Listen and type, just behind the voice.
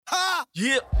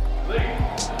Yeah.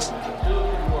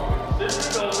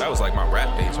 That was like my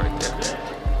rap days right there.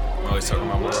 I'm always talking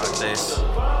about my rap days.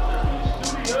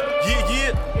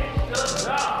 Yeah.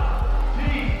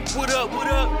 What up?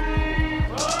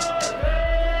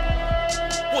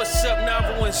 What's up,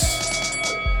 Novelist?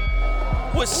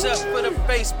 What's up for the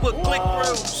Facebook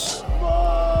click-throughs?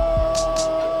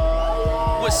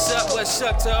 What's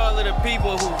up to all of the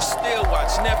people who still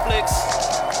watch Netflix?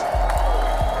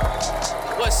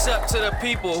 What's up to the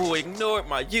people who ignored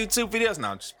my YouTube videos? No,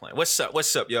 I'm just playing. What's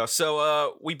up, y'all?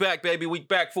 So, we back, baby. We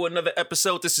back for another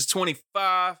episode. This is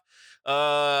 25.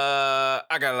 I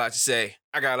got a lot to say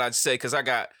because I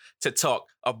got to talk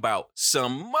about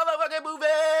some motherfucking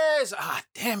movies.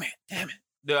 Damn it.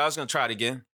 Dude, I was going to try it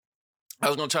again. I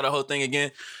was going to try the whole thing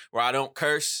again where I don't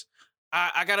curse.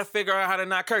 I got to figure out how to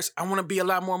not curse. I want to be a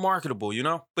lot more marketable, you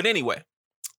know? But anyway,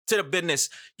 to the business.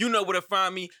 You know where to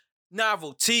find me.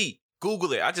 Novelty.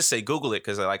 Google it. I just say Google it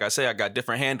because, like I say, I got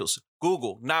different handles.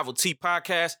 Google Novelty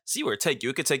Podcast. See where it take you.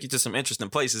 It could take you to some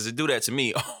interesting places. It do that to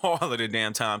me all of the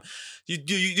damn time. You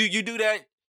do that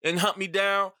and hunt me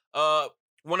down.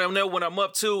 When I know what I'm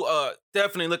up to,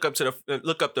 definitely look up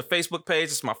the Facebook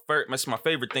page. It's my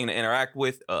favorite thing to interact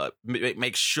with.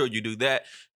 Make sure you do that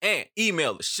and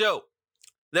email the show.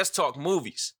 Let's talk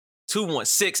movies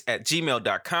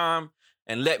 216@gmail.com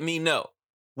and let me know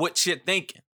what you're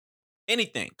thinking.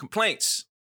 Anything, complaints,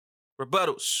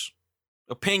 rebuttals,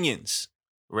 opinions,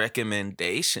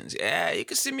 recommendations. Yeah, you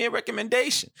can send me a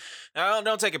recommendation. Now,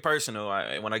 don't take it personal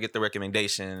when I get the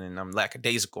recommendation and I'm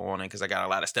lackadaisical on it because I got a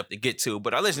lot of stuff to get to,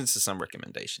 but I listen to some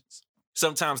recommendations.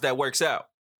 Sometimes that works out.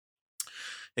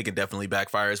 It can definitely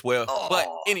backfire as well. But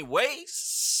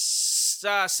anyways,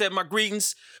 I said my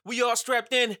greetings. We all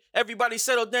strapped in. Everybody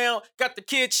settled down. Got the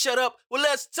kids shut up. Well,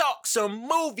 let's talk some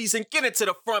movies and get into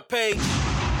the front page.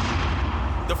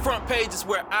 The front page is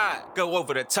where I go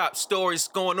over the top stories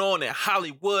going on in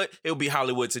Hollywood. It'll be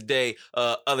Hollywood today.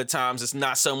 Other times it's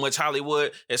not so much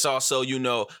Hollywood. It's also,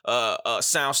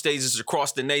 sound stages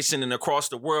across the nation and across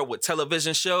the world with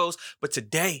television shows. But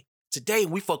today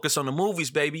we focus on the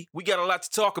movies, baby. We got a lot to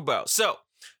talk about. So,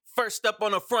 first up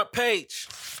on the front page,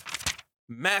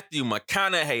 Matthew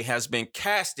McConaughey has been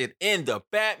casted in The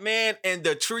Batman, and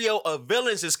the trio of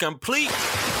villains is complete.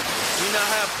 We now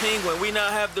have Penguin. We now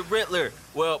have the Riddler.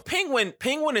 Well, Penguin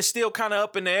is still kind of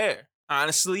up in the air,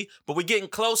 honestly, but we're getting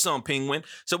close on Penguin.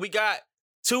 So we got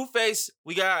Two-Face,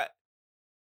 we got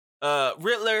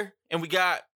Riddler, and we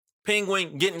got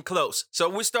Penguin getting close. So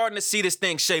we're starting to see this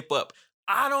thing shape up.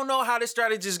 I don't know how this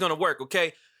strategy is going to work,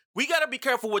 okay? We got to be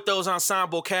careful with those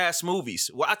ensemble cast movies.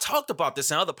 Well, I talked about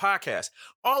this in other podcasts.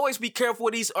 Always be careful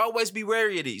with these. Always be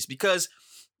wary of these because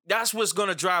that's what's going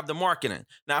to drive the marketing.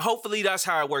 Now, hopefully that's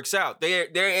how it works out. They're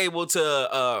able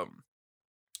to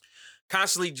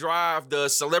constantly drive the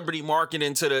celebrity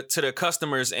marketing to the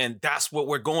customers, and that's what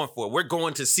we're going for. We're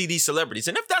going to see these celebrities.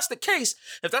 And if that's the case,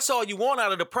 if that's all you want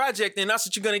out of the project, then that's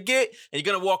what you're going to get, and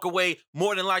you're going to walk away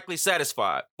more than likely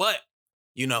satisfied. But,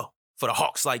 for the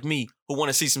hawks like me who want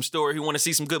to see some story, who want to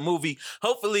see some good movie,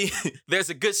 hopefully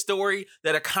there's a good story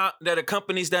that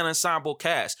accompanies that ensemble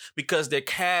cast, because the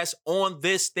cast on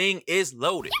this thing is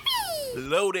loaded.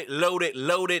 Loaded,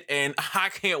 and I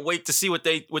can't wait to see what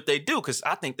they do, because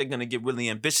I think they're going to get really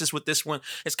ambitious with this one.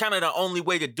 It's kind of the only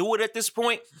way to do it at this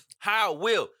point. How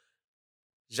will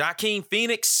Joaquin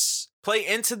Phoenix play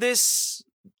into this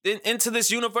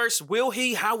universe? Will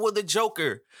he? How will the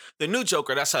Joker, the new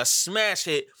Joker, that's a smash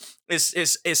hit,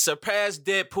 is surpassed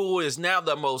Deadpool, is now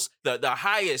the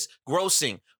highest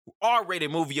grossing R-rated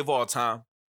movie of all time?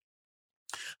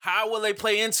 How will they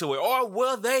play into it? Or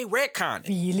will they retcon it?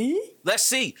 Really? Let's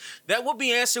see. That will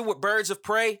be answered with Birds of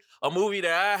Prey, a movie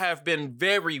that I have been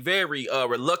very, very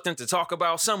reluctant to talk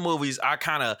about. Some movies I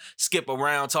kind of skip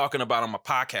around talking about on my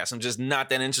podcast. I'm just not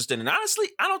that interested. And honestly,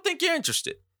 I don't think you're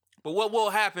interested. But what will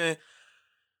happen?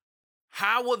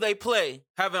 How will they play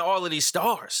having all of these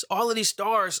stars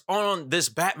on this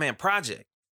Batman project?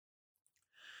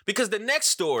 Because the next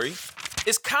story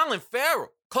is Colin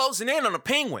Farrell closing in on the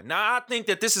Penguin. Now, I think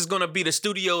that this is going to be the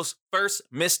studio's first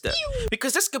misstep,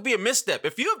 because this could be a misstep.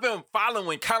 If you have been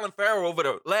following Colin Farrell over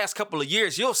the last couple of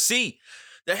years, you'll see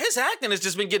that his acting has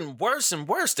just been getting worse and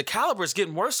worse. The caliber is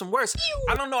getting worse and worse.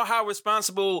 I don't know how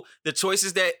responsible the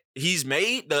choices that he's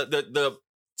made, the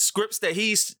scripts that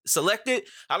he's selected,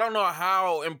 I don't know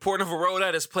how important of a role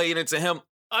that has played into him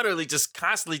utterly just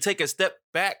constantly take a step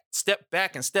back.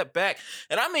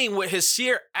 And I mean with his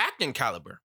sheer acting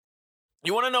caliber.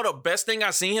 You want to know the best thing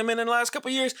I've seen him in the last couple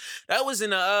of years? That was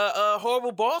in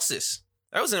Horrible Bosses.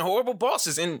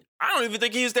 And I don't even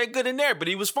think he was that good in there, but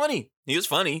he was funny.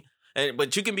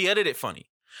 But you can be edited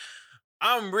funny.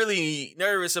 I'm really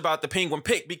nervous about the Penguin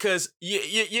pick because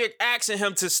you're asking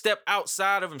him to step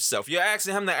outside of himself. You're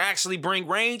asking him to actually bring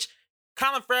range.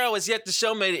 Colin Farrell has yet to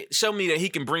show me that he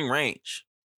can bring range.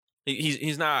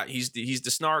 He's not. He's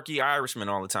the snarky Irishman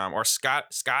all the time, or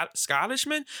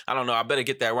Scottishman. I don't know. I better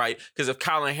get that right because if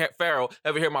Colin Farrell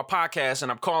ever hear my podcast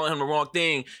and I'm calling him the wrong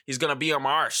thing, he's gonna be on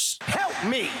my arse. Help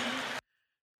me.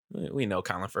 We know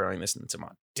Colin Farrell ain't listening to my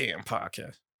damn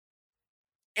podcast.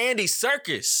 Andy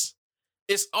Serkis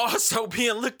is also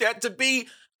being looked at to be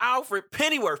Alfred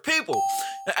Pennyworth. People,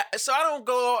 so I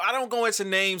don't go into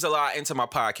names a lot into my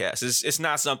podcast. It's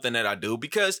not something that I do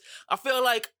because I feel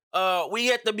like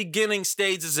we at the beginning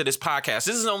stages of this podcast.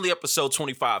 This is only episode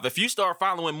 25. If you start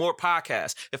following more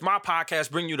podcasts, if my podcast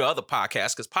bring you to other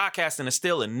podcasts, because podcasting is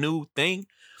still a new thing,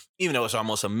 even though it's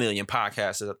almost 1 million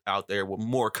podcasts out there with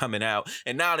more coming out.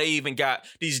 And now they even got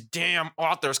these damn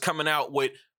authors coming out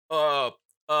with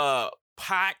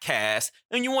podcasts.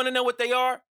 And you want to know what they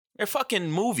are? They're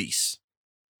fucking movies.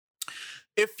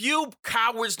 If you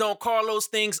cowards don't call those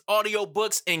things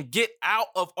audiobooks and get out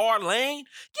of our lane,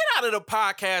 get out of the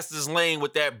podcaster's lane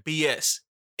with that BS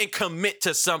and commit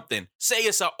to something. Say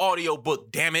it's an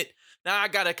audiobook, damn it. Now I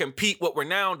gotta compete with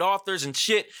renowned authors and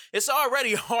shit. It's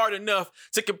already hard enough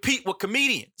to compete with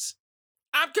comedians.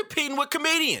 I'm competing with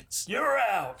comedians. You're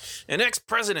out. And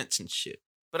ex-presidents and shit.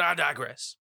 But I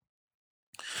digress.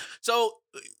 So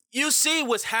you see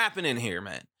what's happening here,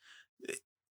 man.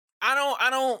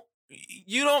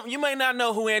 You may not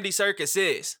know who Andy Serkis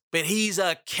is, but he's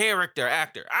a character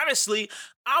actor. Honestly,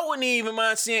 I wouldn't even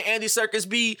mind seeing Andy Serkis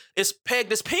be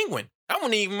pegged as Penguin. I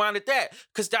wouldn't even mind at that,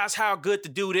 because that's how good the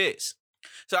dude is.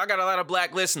 So I got a lot of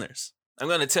black listeners. I'm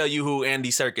going to tell you who Andy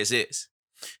Serkis is.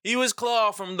 He was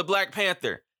Claw from the Black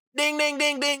Panther. Ding, ding,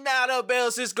 ding, ding, now the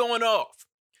bells is going off.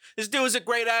 This dude's a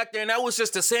great actor, and that was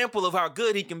just a sample of how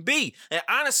good he can be. And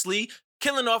honestly,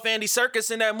 killing off Andy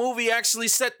Serkis in that movie actually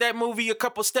set that movie a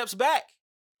couple steps back.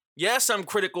 Yes, I'm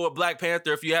critical of Black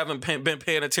Panther if you haven't been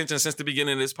paying attention since the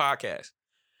beginning of this podcast.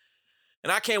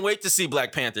 And I can't wait to see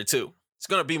Black Panther 2. It's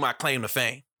going to be my claim to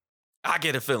fame. I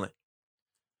get a feeling.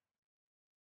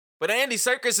 But Andy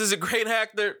Serkis is a great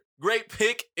actor, great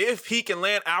pick if he can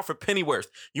land Alfred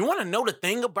Pennyworth. You want to know the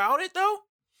thing about it, though?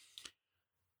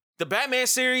 The Batman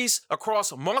series,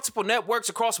 across multiple networks,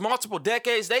 across multiple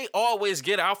decades, they always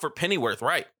get Alfred Pennyworth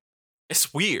right.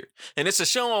 It's weird. And it's a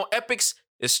show on Epix.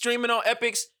 It's streaming on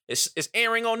Epix. It's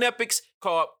airing on Epix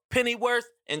called Pennyworth.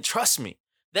 And trust me,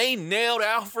 they nailed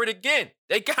Alfred again.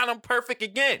 They got him perfect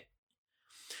again.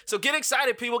 So get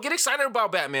excited, people. Get excited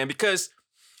about Batman, because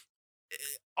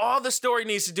all the story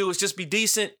needs to do is just be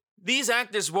decent. These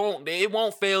actors won't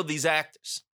fail these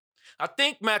actors. I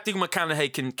think Matthew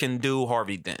McConaughey can do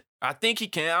Harvey Dent. I think he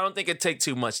can. I don't think it'd take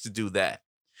too much to do that.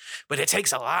 But it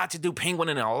takes a lot to do Penguin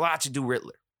and a lot to do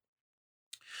Riddler.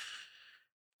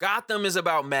 Gotham is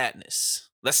about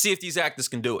madness. Let's see if these actors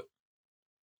can do it.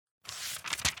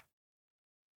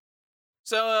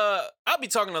 So I'll be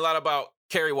talking a lot about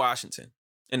Kerry Washington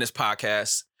in this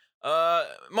podcast,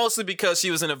 mostly because she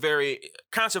was in a very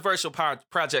controversial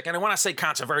project. And when I say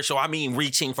controversial, I mean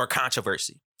reaching for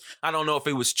controversy. I don't know if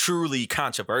it was truly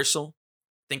controversial.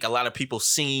 I think a lot of people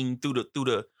seen through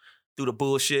the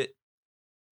bullshit.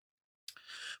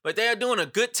 But they're doing a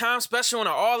good time special and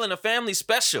an All in the Family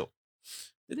special.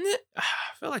 Didn't it? I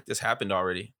feel like this happened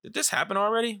already. Did this happen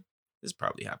already? This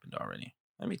probably happened already.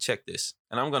 Let me check this.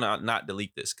 And I'm going to not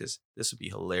delete this because this would be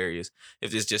hilarious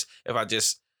if I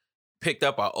just picked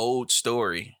up an old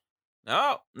story.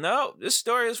 No, this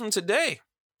story is from today.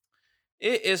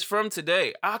 It is from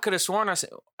today. I could have sworn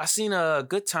I seen a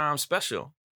Good Time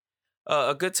special.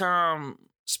 A Good Time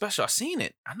special. I seen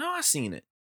it. I know I seen it.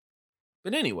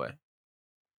 But anyway.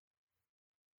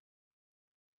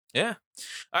 Yeah.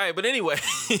 All right, but anyway.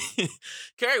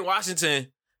 Kerry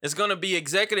Washington is going to be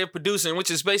executive producing, which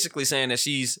is basically saying that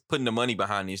she's putting the money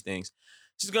behind these things.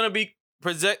 She's going to be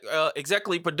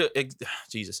executively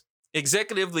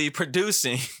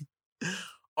producing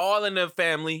All in the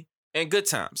Family and Good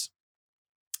Times.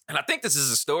 And I think this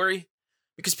is a story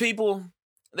because people,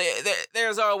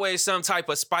 there's always some type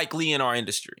of Spike Lee in our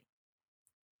industry.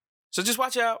 So just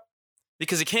watch out,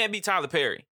 because it can't be Tyler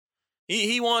Perry.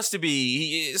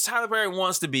 Tyler Perry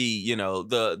wants to be,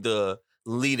 the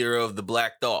leader of the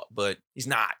Black Thought, but he's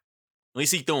not. At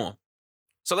least he threw him.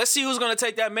 So let's see who's going to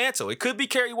take that mantle. It could be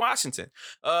Kerry Washington.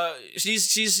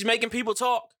 She's making people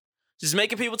talk. She's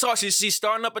making people talk. She's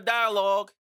starting up a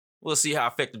dialogue. We'll see how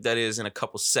effective that is in a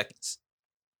couple seconds.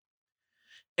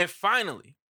 And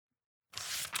finally,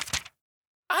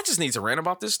 I just need to rant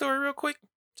about this story real quick.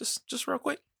 Just real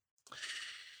quick.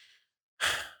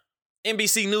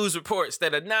 NBC News reports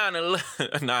that a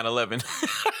 9/11.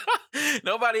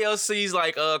 Nobody else sees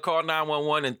like call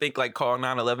 911 and think like call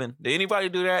 9/11. Did anybody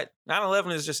do that?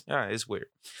 9/11 is just it's weird.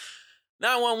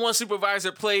 911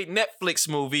 supervisor played Netflix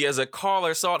movie as a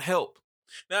caller sought help.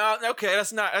 Now, okay,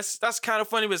 that's kind of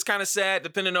funny, but it's kind of sad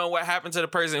depending on what happened to the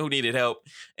person who needed help.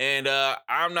 And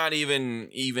I'm not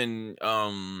even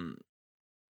oh,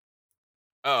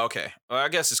 okay. Well, I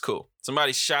guess it's cool.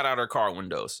 Somebody shot out her car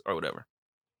windows or whatever.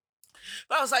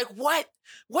 But I was like, what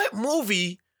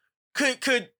movie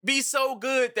could be so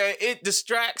good that it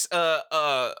distracts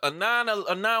a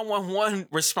 911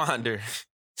 responder?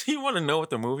 Do you want to know what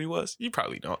the movie was? You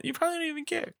probably don't. You probably don't even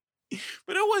care.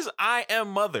 But it was I Am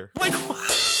Mother. Like, what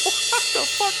the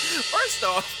fuck? First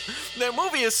off, that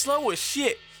movie is slow as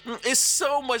shit. It's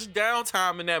so much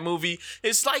downtime in that movie.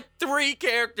 It's like 3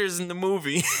 characters in the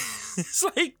movie. It's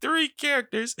like 3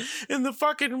 characters in the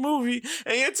fucking movie.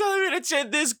 And you're telling me that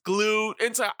shit this glued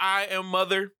into I Am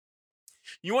Mother?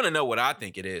 You want to know what I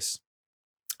think it is?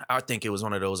 I think it was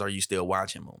one of those are you still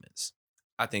watching moments.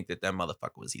 I think that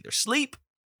motherfucker was either asleep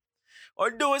or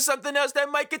doing something else that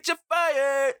might get you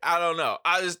fired. I don't know.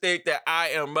 I just think that I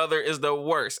Am Mother is the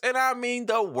worst. And I mean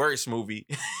the worst movie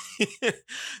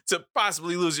to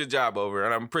possibly lose your job over.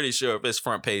 And I'm pretty sure if it's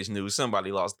front page news,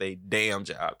 somebody lost their damn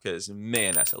job because,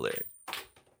 man, that's hilarious.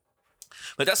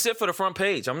 But that's it for the front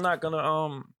page. I'm not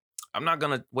gonna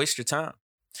waste your time.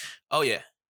 Oh, yeah.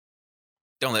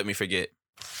 Don't let me forget.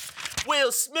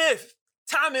 Will Smith,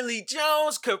 Tommy Lee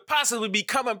Jones could possibly be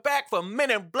coming back for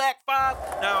Men in Black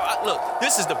 5. Now, look,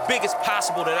 this is the biggest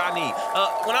possible that I need.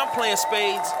 When I'm playing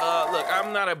spades, look,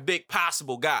 I'm not a big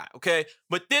possible guy, okay?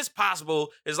 But this possible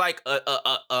is like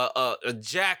a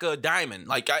jack of diamond.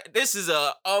 Like, this is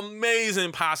a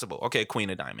amazing possible. Okay, queen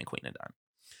of diamond.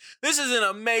 This is an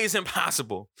amazing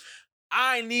possible.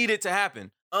 I need it to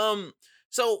happen.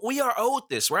 So we are owed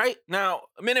this, right? Now,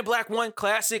 Men in Black 1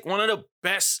 classic, one of the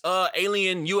best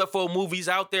alien UFO movies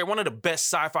out there, one of the best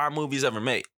sci-fi movies ever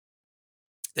made.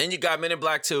 Then you got Men in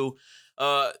Black 2.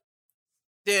 Then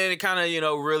it kind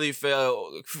of, really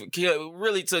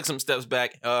really took some steps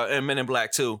back in Men in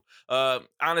Black 2.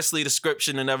 Honestly, the script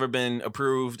shouldn't have never been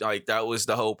approved. Like, that was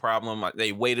the whole problem. Like,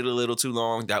 they waited a little too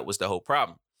long. That was the whole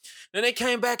problem. Then they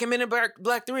came back in Men in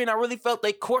Black 3, and I really felt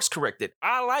they course corrected.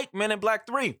 I like Men in Black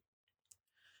 3.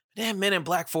 Then Men in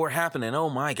Black 4 happening. Oh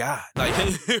my God. Like,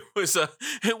 it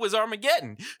was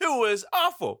Armageddon. It was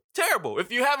awful. Terrible. If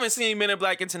you haven't seen Men in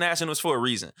Black International, it's for a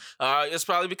reason. It's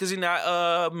probably because you're not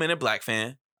a Men in Black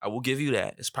fan. I will give you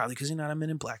that. It's probably because you're not a Men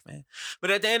in Black fan. But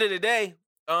at the end of the day,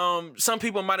 some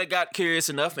people might have got curious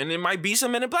enough, and there might be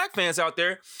some Men in Black fans out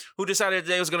there who decided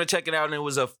they was going to check it out, and it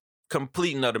was a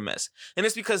complete and utter mess. And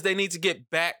it's because they need to get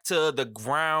back to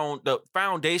the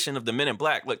foundation of the Men in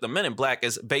Black. Like, the Men in Black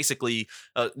is basically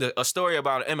a story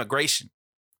about immigration.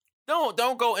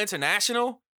 Don't go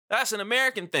international. That's an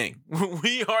American thing.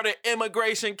 We are the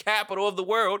immigration capital of the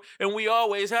world, and we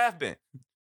always have been.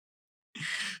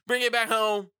 Bring it back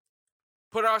home,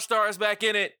 put our stars back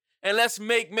in it, and let's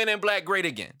make Men in Black great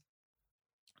again.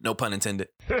 No pun intended.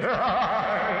 So,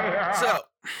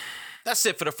 that's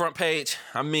it for the front page.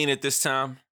 I mean it this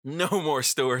time. No more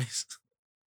stories.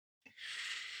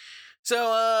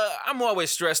 So, I'm always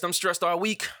stressed. I'm stressed all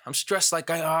week. I'm stressed like,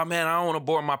 I don't want to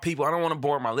bore my people. I don't want to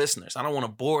bore my listeners. I don't want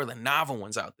to bore the novel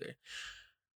ones out there.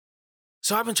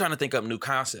 So I've been trying to think up new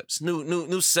concepts,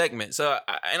 new segments. And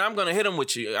I'm going to hit them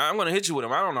with you. I'm going to hit you with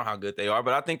them. I don't know how good they are,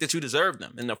 but I think that you deserve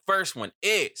them. And the first one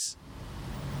is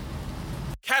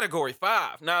Category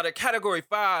 5. Now, the Category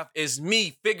 5 is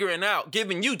me figuring out,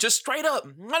 giving you just straight up,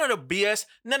 none of the BS,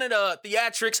 none of the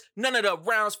theatrics, none of the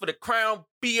rounds for the crown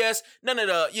BS, none of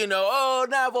the,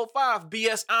 905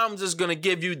 BS. I'm just going to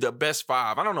give you the best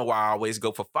 5. I don't know why I always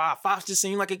go for 5. 5 just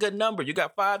seems like a good number. You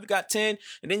got 5, you got 10,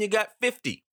 and then you got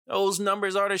 50. Those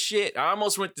numbers are the shit. I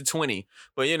almost went to 20,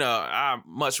 but I'd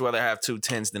much rather have 2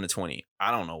 10s than a 20.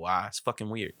 I don't know why. It's fucking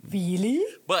weird. Really?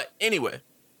 But anyway,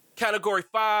 Category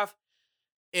 5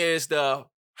 is the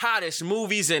hottest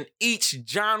movies in each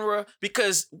genre,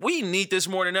 because we need this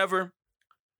more than ever.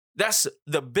 That's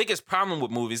the biggest problem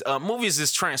with movies. Movies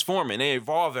is transforming. They're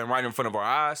evolving right in front of our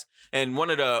eyes. And one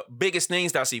of the biggest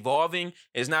things that's evolving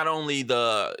is not only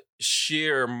the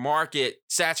sheer market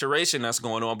saturation that's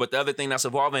going on, but the other thing that's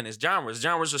evolving is genres.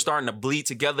 Genres are starting to bleed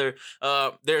together.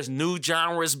 There's new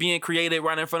genres being created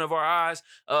right in front of our eyes.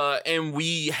 And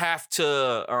we have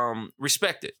to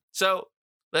respect it. So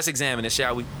let's examine it,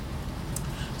 shall we?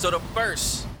 So the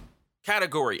first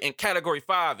category. And category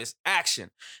 5 is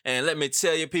action. And let me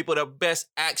tell you, people, the best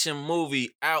action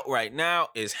movie out right now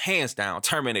is hands down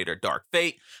Terminator Dark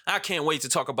Fate. I can't wait to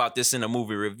talk about this in a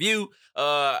movie review.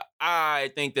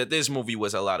 I think that this movie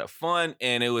was a lot of fun,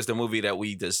 and it was the movie that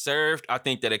we deserved. I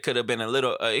think that it could have been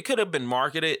it could have been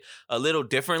marketed a little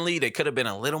differently. They could have been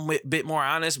a little bit more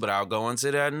honest, but I'll go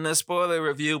into that in the spoiler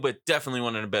review, but definitely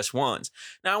one of the best ones.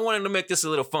 Now, I wanted to make this a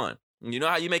little fun. You know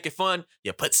how you make it fun?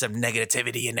 You put some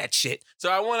negativity in that shit.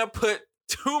 So I want to put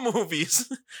 2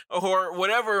 movies or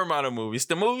whatever amount of movies,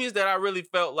 the movies that I really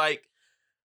felt like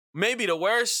maybe the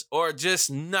worst or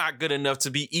just not good enough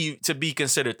to be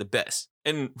considered the best.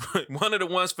 And one of the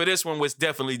ones for this one was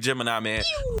definitely Gemini Man.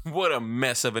 What a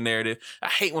mess of a narrative. I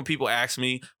hate when people ask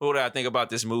me, what do I think about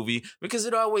this movie? Because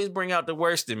it always brings out the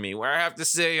worst in me, where I have to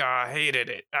say, oh, I hated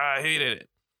it.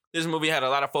 This movie had a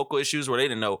lot of focal issues where they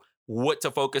didn't know what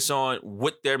to focus on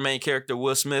with their main character,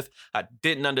 Will Smith. I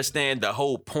didn't understand the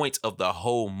whole point of the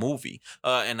whole movie.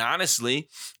 And honestly,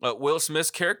 Will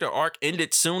Smith's character arc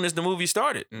ended soon as the movie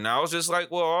started. And I was just like,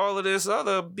 well, all of this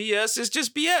other BS is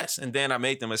just BS. And then I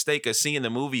made the mistake of seeing the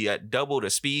movie at double the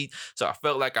speed. So I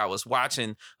felt like I was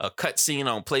watching a cutscene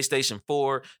on PlayStation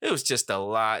 4. It was just a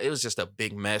lot. It was just a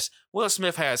big mess. Will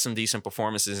Smith had some decent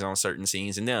performances on certain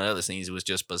scenes, and then on other scenes it was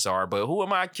just bizarre. But who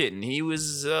am I kidding? He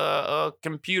was a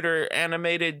computer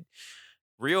animated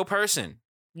real person.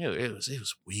 It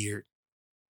was weird.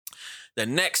 The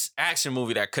next action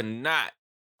movie that could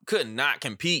not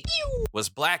compete was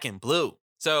Black and Blue.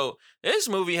 So this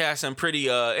movie has some pretty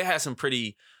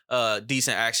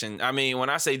decent action. I mean, when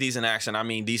I say decent action, I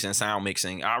mean decent sound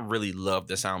mixing. I really love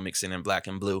the sound mixing in Black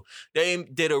and Blue. They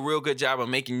did a real good job of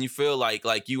making you feel like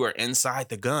you were inside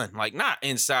the gun, like not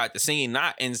inside the scene,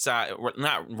 not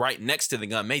right next to the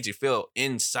gun. Made you feel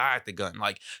inside the gun,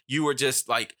 like you were just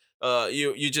like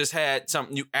you just had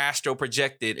something you astral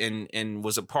projected and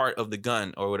was a part of the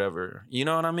gun or whatever. You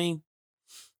know what I mean?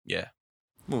 Yeah.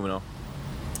 Moving on.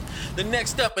 The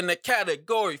next up in the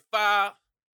category 5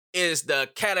 is the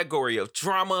category of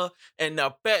drama, and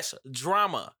the best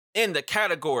drama in the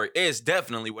category is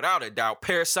definitely, without a doubt,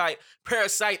 Parasite.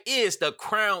 Parasite is the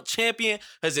crown champion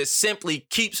as it simply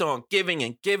keeps on giving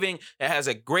and giving. It has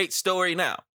a great story.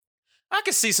 Now, I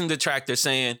can see some detractors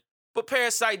saying, but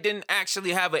Parasite didn't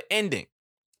actually have an ending,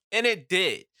 and it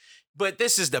did. But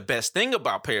this is the best thing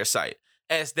about Parasite,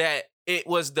 as that it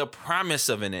was the promise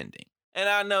of an ending. And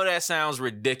I know that sounds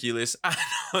ridiculous. I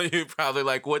know you're probably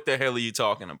like, what the hell are you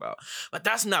talking about? But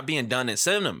that's not being done in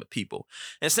cinema, people.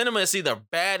 In cinema, it's either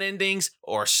bad endings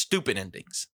or stupid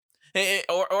endings.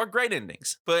 Or great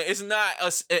endings. But it's not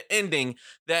an ending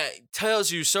that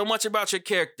tells you so much about your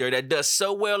character, that does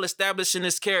so well establishing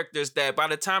its characters, that by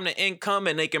the time the end comes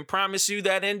and they can promise you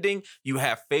that ending, you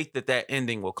have faith that that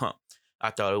ending will come.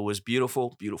 I thought it was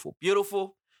beautiful, beautiful,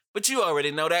 beautiful. But you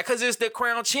already know that because it's the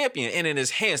crown champion, and it is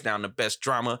hands down the best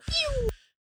drama.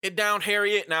 It downed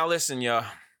Harriet. Now listen, y'all.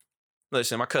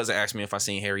 Listen, my cousin asked me if I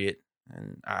seen Harriet,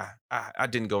 and I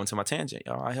didn't go into my tangent,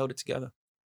 y'all. I held it together.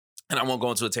 And I won't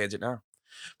go into a tangent now.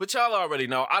 But y'all already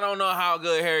know. I don't know how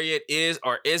good Harriet is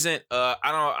or isn't.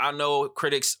 I know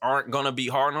critics aren't gonna be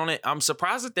hard on it. I'm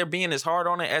surprised that they're being as hard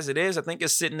on it as it is. I think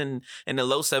it's sitting in the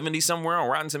low 70s somewhere on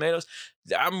Rotten Tomatoes.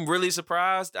 I'm really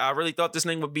surprised. I really thought this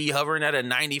thing would be hovering at a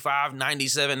 95,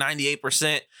 97,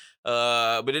 98%.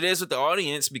 But it is with the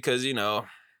audience because, you know,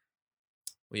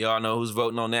 we all know who's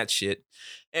voting on that shit.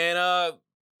 And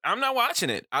I'm not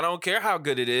watching it. I don't care how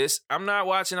good it is. I'm not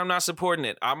watching. I'm not supporting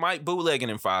it. I might bootleg it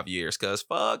in 5 years because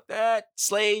fuck that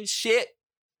slave shit.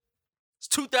 It's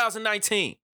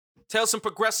 2019. Tell some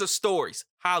progressive stories.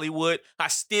 Hollywood, I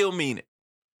still mean it.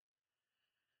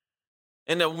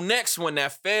 And the next one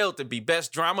that failed to be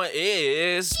best drama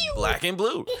is Black and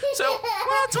Blue. So when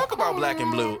I talk about Black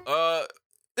and Blue,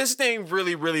 this thing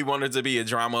really, really wanted to be a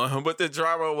drama, but the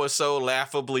drama was so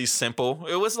laughably simple.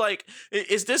 It was like,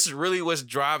 is this really what's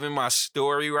driving my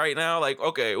story right now? Like,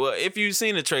 okay, well, if you've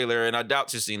seen the trailer, and I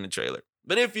doubt you've seen the trailer,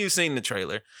 but if you've seen the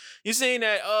trailer, you've seen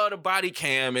that, the body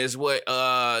cam is what,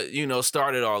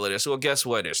 started all of this. Well, guess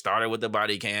what? It started with the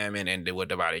body cam and ended with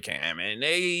the body cam. And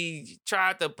they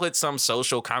tried to put some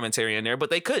social commentary in there, but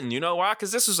they couldn't. You know why?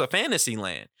 Because this was a fantasy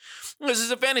land. This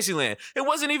is a fantasy land. It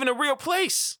wasn't even a real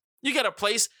place. You got a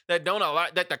place that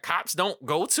that the cops don't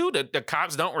go to, that the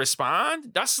cops don't respond.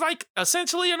 That's like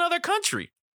essentially another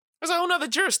country. That's a whole nother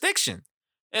jurisdiction.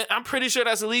 And I'm pretty sure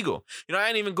that's illegal. You know, I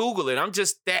didn't even Google it. I'm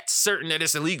just that certain that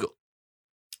it's illegal.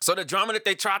 So the drama that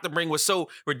they tried to bring was so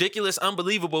ridiculous,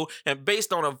 unbelievable, and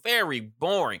based on a very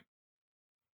boring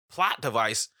plot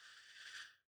device.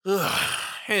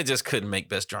 It just couldn't make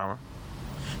best drama.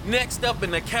 Next up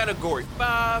in the category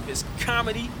 5 is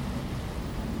comedy.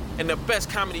 And the best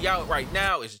comedy out right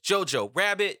now is Jojo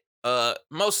Rabbit.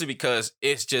 Mostly because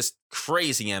it's just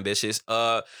crazy ambitious.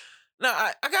 Now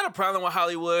I got a problem with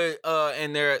Hollywood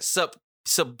and their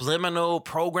subliminal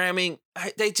programming.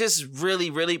 They just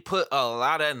really put a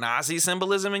lot of Nazi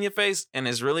symbolism in your face, and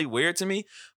it's really weird to me.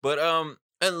 But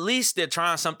at least they're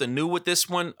trying something new with this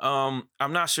one. I'm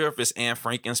not sure if it's Anne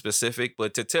Franken specific,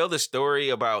 but to tell the story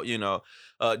about,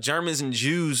 Germans and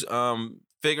Jews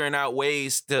figuring out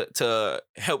ways to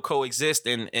help coexist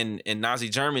in Nazi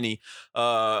Germany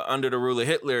under the rule of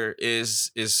Hitler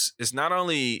is not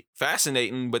only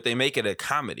fascinating, but they make it a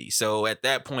comedy. So at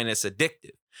that point, it's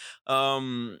addictive.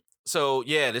 So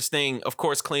yeah, this thing, of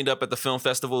course, cleaned up at the film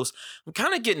festivals. I'm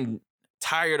kind of getting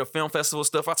tired of film festival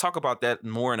stuff. I'll talk about that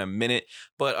more in a minute.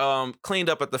 But cleaned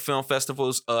up at the film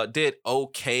festivals, did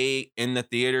okay in the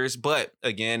theaters. But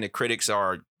again, the critics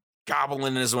are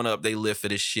gobbling this one up. They live for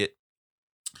this shit.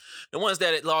 The ones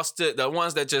that it lost to, the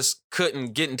ones that just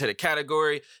couldn't get into the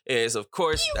category is, of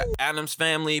course, the Addams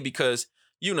Family, because,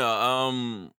 look,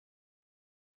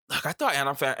 I thought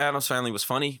Addams Family was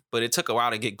funny, but it took a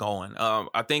while to get going.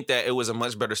 I think that it was a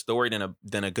much better story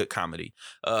than a good comedy.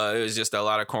 It was just a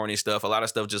lot of corny stuff. A lot of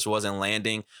stuff just wasn't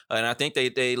landing, and I think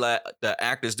they let the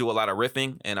actors do a lot of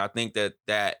riffing, and I think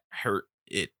that hurt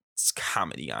its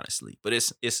comedy, honestly. But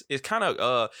it's kind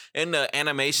of in the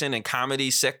animation and comedy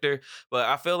sector. But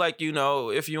I feel like,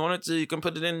 if you wanted to, you can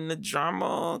put it in the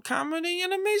drama, comedy,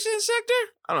 animation sector.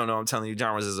 I don't know. I'm telling you,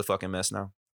 genres is a fucking mess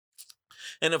now.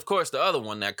 And of course, the other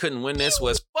one that couldn't win this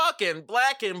was fucking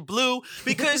Black and Blue,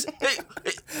 because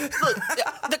look,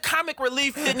 the comic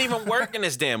relief didn't even work in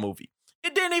this damn movie.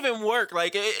 It didn't even work.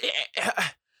 Like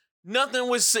nothing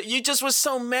was. You just was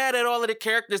so mad at all of the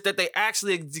characters that they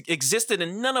actually existed,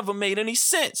 and none of them made any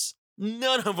sense.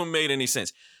 None of them made any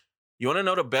sense. You want to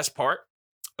know the best part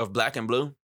of Black and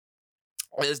Blue?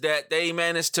 Is that they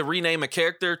managed to rename a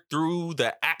character through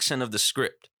the action of the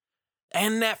script.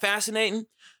 Isn't that fascinating?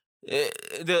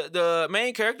 The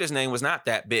main character's name was not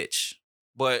that bitch,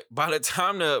 but by the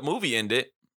time the movie ended,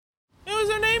 it was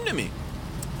her name to me.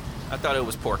 I thought it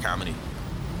was poor comedy,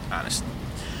 honestly.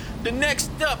 The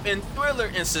next up in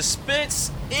thriller and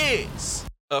suspense is,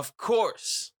 of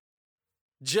course,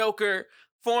 Joker,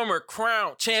 former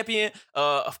Crown champion.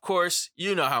 Of course,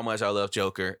 you know how much I love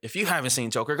Joker. If you haven't seen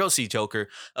Joker, go see Joker.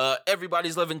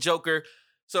 Everybody's loving Joker.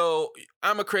 So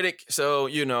I'm a critic, so,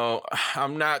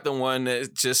 I'm not the one that's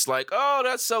just like, oh,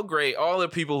 that's so great. All the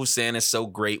people who saying it's so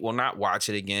great will not watch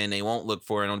it again. They won't look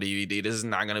for it on DVD. This is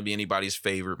not going to be anybody's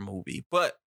favorite movie.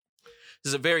 But this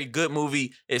is a very good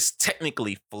movie. It's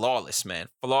technically flawless, man.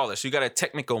 Flawless. You got a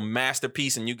technical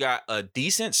masterpiece and you got a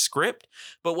decent script.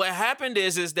 But what happened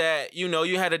is that,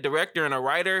 you had a director and a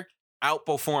writer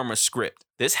outperform a script.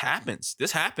 This happens.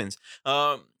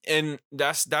 And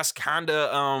that's kind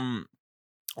of...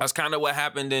 That's kind of what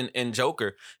happened in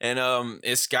Joker. And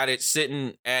it's got it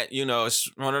sitting at,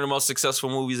 it's one of the most successful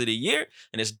movies of the year.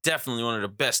 And it's definitely one of the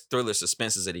best thriller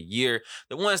suspenses of the year.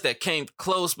 The ones that came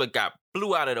close but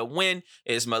blew out of the wind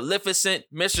is Maleficent,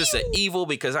 Mistress of Evil,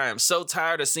 because I am so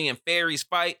tired of seeing fairies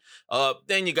fight.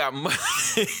 Then you got...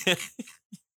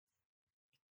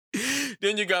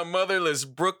 Then you got Motherless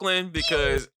Brooklyn,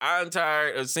 because I'm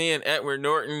tired of seeing Edward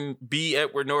Norton be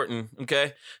Edward Norton,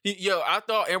 okay? I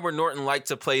thought Edward Norton liked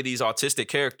to play these autistic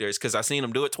characters because I seen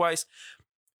him do it twice.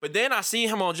 But then I seen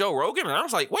him on Joe Rogan, and I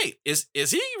was like, wait, is he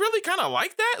really kind of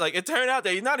like that? Like, it turned out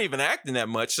that he's not even acting that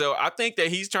much. So I think that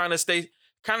he's trying to stay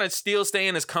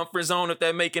in his comfort zone, if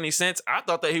that make any sense. I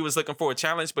thought that he was looking for a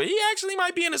challenge, but he actually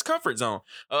might be in his comfort zone.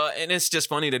 And it's just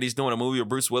funny that he's doing a movie with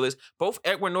Bruce Willis. Both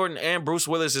Edward Norton and Bruce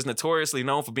Willis is notoriously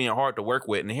known for being hard to work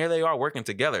with, and here they are working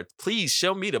together. Please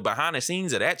show me the behind the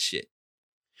scenes of that shit.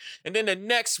 And then the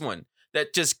next one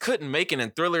that just couldn't make it in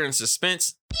thriller and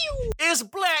suspense is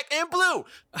Black and Blue.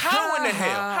 How in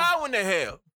the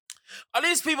hell? Are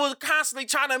these people constantly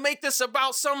trying to make this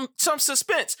about some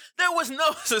suspense? There was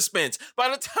no suspense. By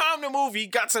the time the movie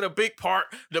got to the big part,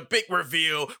 the big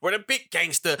reveal, where the big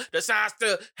gangster decides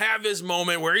to have his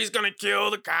moment where he's gonna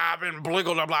kill the cop and blah,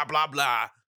 blah, blah, blah, blah.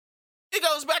 It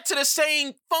goes back to the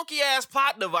same funky-ass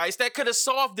plot device that could have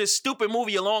solved this stupid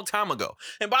movie a long time ago.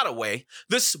 And by the way,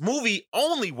 this movie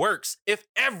only works if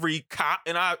every cop,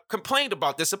 and I complained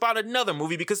about this about another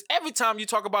movie, because every time you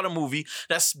talk about a movie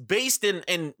that's based in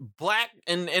a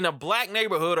black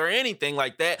neighborhood or anything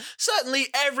like that, suddenly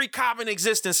every cop in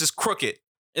existence is crooked.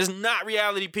 It's not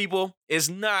reality, people. It's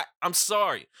not. I'm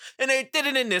sorry. And they did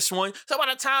it in this one. So by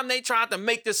the time they tried to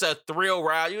make this a thrill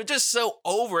ride, you were just so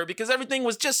over it because everything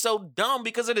was just so dumb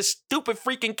because of this stupid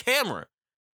freaking camera.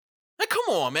 Like,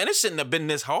 come on, man. It shouldn't have been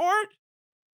this hard.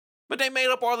 But they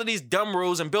made up all of these dumb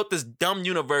rules and built this dumb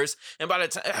universe. And by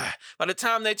the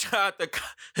time they tried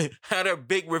to had a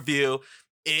big reveal,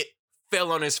 it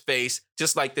fell on its face,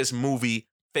 just like this movie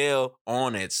fell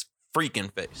on its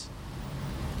freaking face.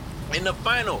 In the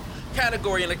final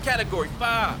category, in the category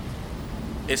 5,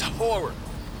 is horror.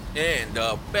 And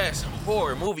the best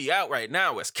horror movie out right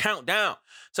now is Countdown.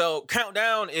 So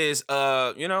Countdown is,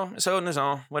 it's holding its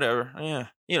own, whatever.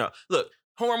 Yeah, look.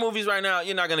 Horror movies right now,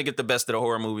 you're not going to get the best of the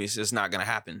horror movies. It's not going to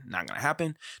happen. Not going to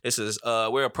happen. This is,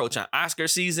 we're approaching Oscar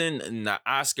season, and the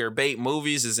Oscar bait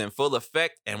movies is in full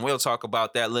effect, and we'll talk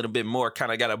about that a little bit more.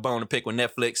 Kind of got a bone to pick with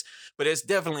Netflix, but it's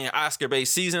definitely an Oscar bait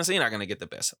season, so you're not going to get the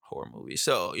best horror movies.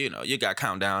 So, you got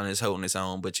Countdown is holding its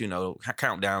own, but,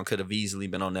 Countdown could have easily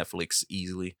been on Netflix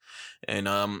easily. And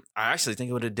I actually think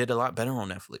it would have did a lot better on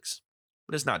Netflix,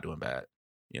 but it's not doing bad,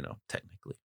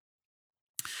 technically.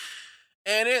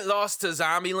 And it lost to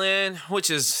Zombieland, which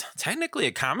is technically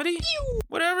a comedy,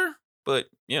 whatever. But,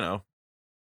 I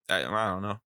don't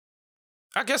know.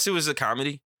 I guess it was a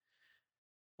comedy.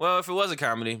 Well, if it was a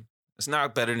comedy, it's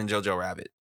not better than Jojo Rabbit.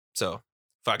 So,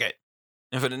 fuck it.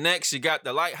 And for the next, you got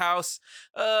The Lighthouse.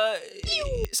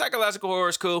 Psychological horror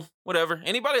is cool, whatever.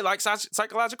 Anybody like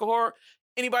psychological horror?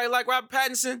 Anybody like Robert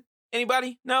Pattinson?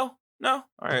 Anybody? No? All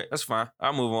right, that's fine.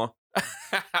 I'll move on.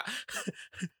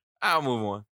 I'll move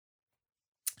on.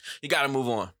 You gotta move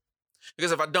on.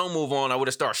 Because if I don't move on, I would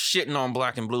have started shitting on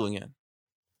Black and Blue again.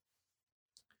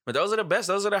 But those are the best.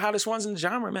 Those are the hottest ones in the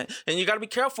genre, man. And you gotta be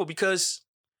careful because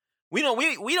we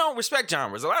don't respect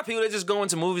genres. A lot of people, they just go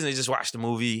into movies and they just watch the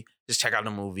movie, just check out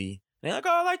the movie. And they're like,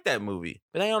 oh, I like that movie.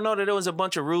 But they don't know that there was a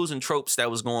bunch of rules and tropes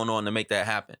that was going on to make that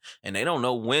happen. And they don't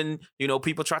know when,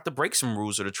 people try to break some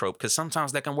rules or the trope, because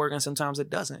sometimes that can work and sometimes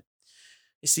it doesn't.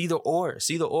 It's either or.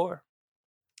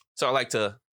 So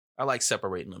I like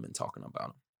separating them and talking about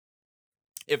them.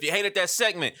 If you hated that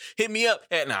segment, hit me up.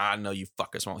 I know you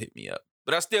fuckers won't hit me up.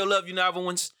 But I still love you novel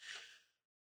ones.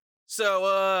 So,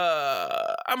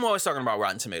 I'm always talking about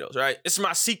Rotten Tomatoes, right? It's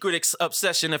my secret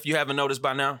obsession, if you haven't noticed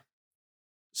by now.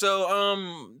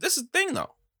 So, this is the thing,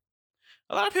 though.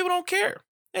 A lot of people don't care.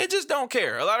 They just don't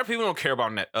care. A lot of people don't care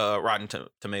about Rotten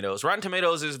Tomatoes. Rotten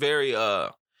Tomatoes is very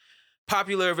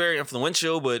popular, very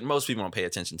influential, but most people don't pay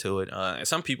attention to it. And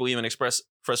some people even express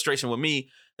frustration with me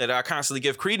that I constantly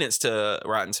give credence to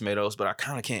Rotten Tomatoes, but I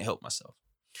kind of can't help myself.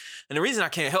 And the reason I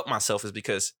can't help myself is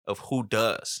because of who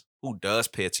does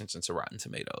pay attention to Rotten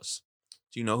Tomatoes.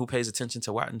 Do you know who pays attention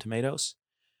to Rotten Tomatoes?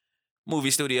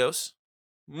 Movie studios.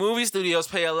 Movie studios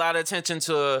pay a lot of attention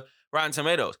to Rotten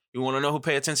Tomatoes. You want to know who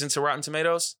pay attention to Rotten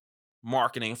Tomatoes?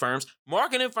 Marketing firms.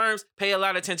 Marketing firms pay a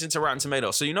lot of attention to Rotten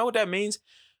Tomatoes. So you know what that means?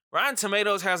 Rotten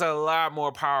Tomatoes has a lot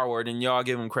more power than y'all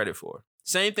give them credit for.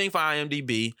 Same thing for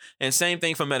IMDb and same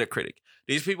thing for Metacritic.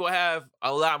 These people have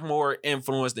a lot more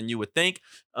influence than you would think.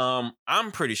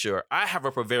 I'm pretty sure I have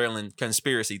a prevailing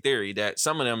conspiracy theory that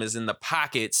some of them is in the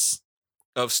pockets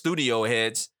of studio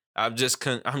heads. I'm just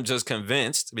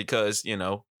convinced because,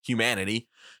 humanity.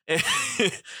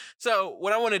 So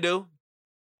what I want to do,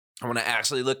 I want to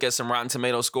actually look at some Rotten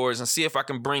Tomato scores and see if I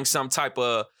can bring some type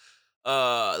of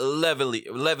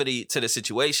levity to the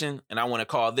situation. And I want to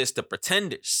call this the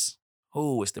Pretenders.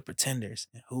 Who is the Pretenders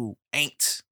and who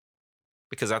ain't?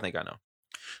 Because I think I know.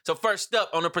 So first up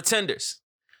on the Pretenders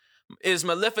is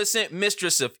Maleficent,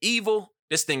 Mistress of Evil.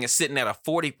 This thing is sitting at a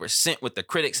 40% with the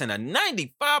critics and a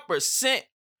 95%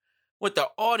 with the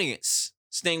audience.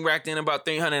 This thing racked in about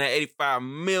 $385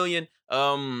 million.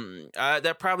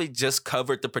 That probably just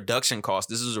covered the production cost.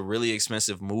 This is a really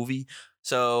expensive movie.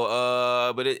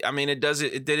 So, but it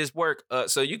did its work.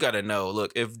 So you got to know,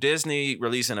 look, if Disney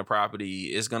releasing a property,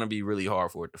 it's going to be really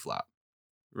hard for it to flop.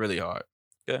 Really hard.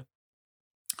 Okay.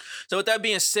 So with that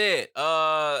being said,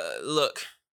 look,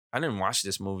 I didn't watch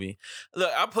this movie.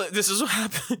 Look, this is what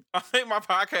happened. I made my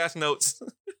podcast notes.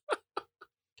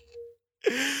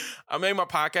 I made my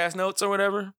podcast notes or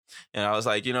whatever. And I was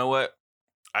like, you know what?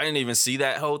 I didn't even see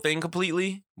that whole thing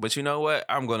completely, but you know what?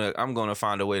 I'm gonna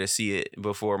find a way to see it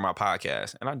before my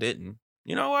podcast, and I didn't.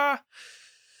 You know why?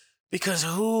 Because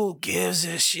who gives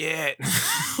a shit?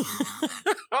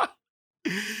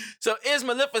 So is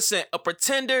Maleficent a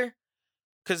pretender?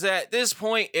 Because at this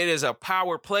point, it is a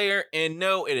power player, and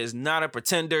no, it is not a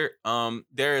pretender.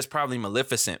 There is probably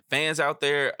Maleficent fans out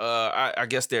there. I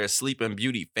guess there are Sleeping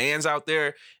Beauty fans out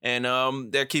there,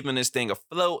 and they're keeping this thing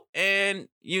afloat. And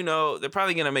they're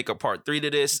probably gonna make a part 3 to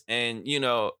this. And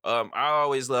I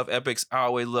always love epics. I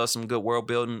always love some good world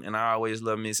building, and I always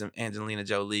love me some Angelina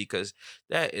Jolie because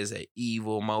that is an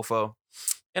evil mofo,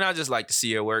 and I just like to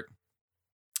see her work.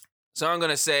 So I'm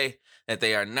gonna say that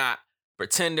they are not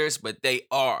pretenders, but they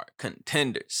are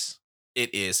contenders.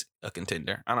 it is a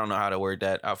contender. I don't know how to word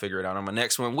that. I'll figure it out on my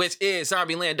next one, which is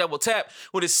Zombieland Double Tap,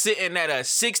 which is sitting at a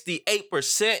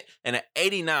 68% and an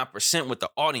 89% with the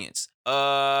audience.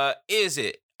 Is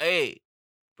it a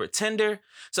pretender?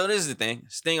 So this is the thing.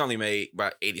 This thing only made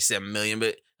about 87 million,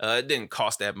 but it didn't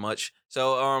cost that much.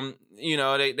 So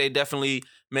they definitely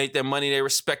made their money. They're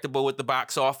respectable with the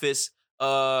box office.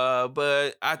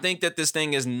 But I think that this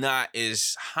thing is not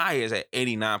as high as at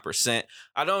 89%.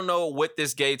 I don't know what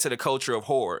this gave to the culture of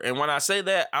horror. And when I say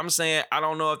that, I'm saying I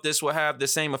don't know if this will have the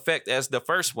same effect as the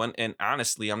first one. And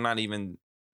honestly, I'm not even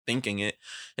thinking it.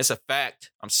 It's a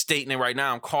fact. I'm stating it right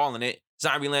now. I'm calling it.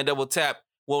 Zombieland Double Tap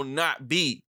will not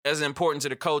be as important to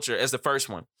the culture as the first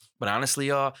one. But honestly,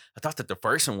 y'all, I thought that the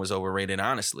first one was overrated,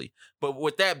 honestly. But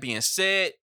with that being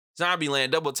said,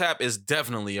 Zombieland Double Tap is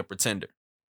definitely a pretender.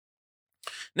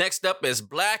 Next up is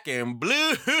Black and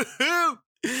Blue,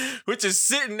 which is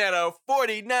sitting at a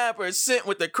 49%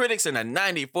 with the critics and a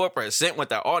 94% with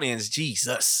the audience.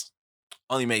 Jesus.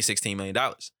 Only made $16 million.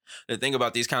 The thing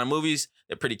about these kind of movies,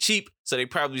 they're pretty cheap, so they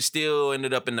probably still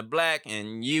ended up in the black,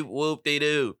 and you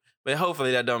whoop-de-doo. But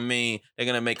hopefully that don't mean they're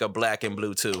going to make a Black and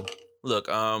Blue too. Look,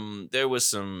 there was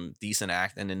some decent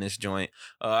acting in this joint.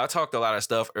 I talked a lot of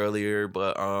stuff earlier,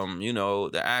 but,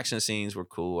 the action scenes were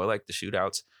cool. I like the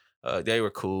shootouts. They were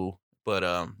cool, but,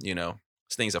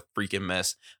 this thing's a freaking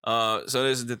mess. So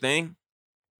this is the thing.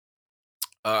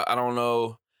 I don't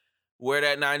know where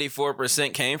that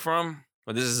 94% came from,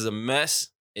 but this is a mess.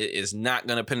 It is not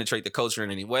going to penetrate the culture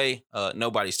in any way.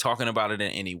 Nobody's talking about it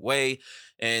in any way.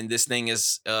 And this thing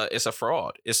is, it's a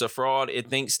fraud. It's a fraud. It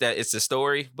thinks that it's a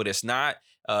story, but it's not.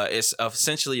 It's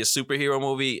essentially a superhero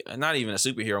movie, not even a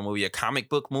superhero movie, a comic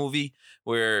book movie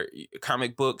where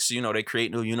comic books, they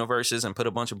create new universes and put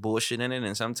a bunch of bullshit in it.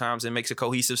 And sometimes it makes a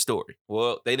cohesive story.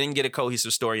 Well, they didn't get a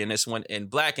cohesive story in this one. And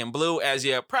Black and Blue, as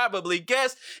you probably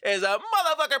guessed, is a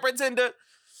motherfucker pretender.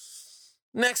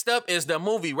 Next up is the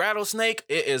movie Rattlesnake.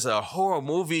 It is a horror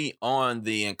movie on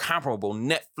the incomparable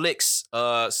Netflix.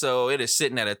 So it is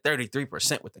sitting at a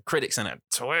 33% with the critics and a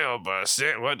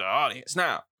 12% with the audience.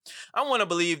 Now, I want to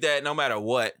believe that no matter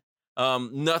what,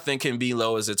 nothing can be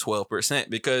low as a 12%,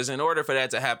 because in order for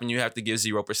that to happen, you have to give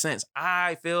 0%.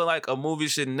 I feel like a movie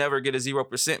should never get a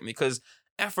 0% because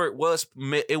effort was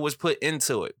put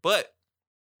into it. But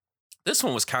this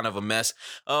one was kind of a mess.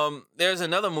 There's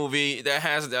another movie that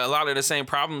has a lot of the same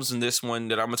problems in this one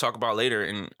that I'm going to talk about later.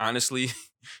 And honestly,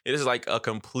 it is like a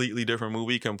completely different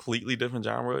movie, completely different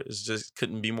genre. It just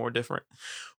couldn't be more different.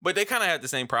 But they kind of had the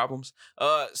same problems.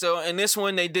 So in this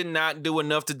one, they did not do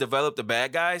enough to develop the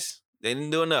bad guys. They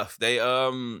didn't do enough.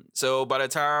 So by the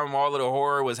time all of the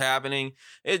horror was happening,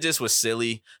 it just was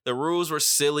silly. The rules were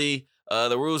silly.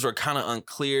 The rules were kind of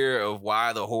unclear of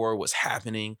why the horror was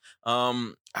happening.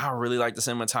 I really like the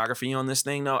cinematography on this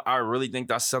thing, though. I really think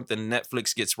that's something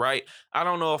Netflix gets right. I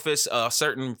don't know if it's a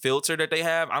certain filter that they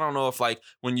have. I don't know if like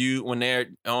when they're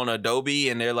on Adobe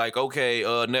and they're like, okay,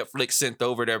 Netflix sent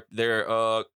over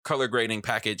their color grading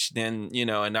package, then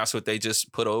and that's what they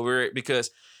just put over it,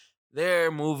 because their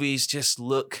movies just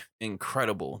look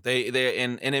incredible. They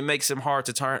and it makes them hard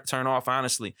to turn off.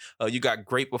 Honestly, you got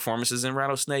great performances in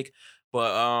Rattlesnake.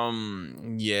 But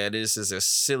this is a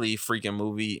silly freaking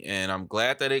movie, and I'm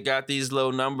glad that it got these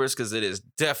low numbers because it is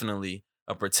definitely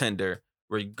a pretender,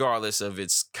 regardless of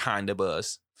its kind of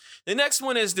buzz. The next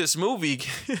one is this movie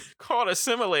called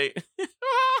Assimilate.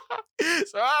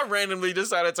 So I randomly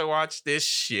decided to watch this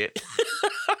shit.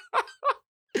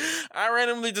 I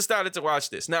randomly decided to watch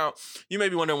this. Now, you may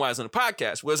be wondering why it's on a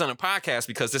podcast. Well, it's on a podcast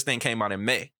because this thing came out in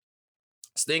May.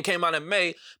 This thing came out in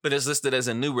May, but it's listed as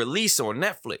a new release on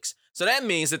Netflix. So that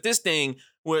means that this thing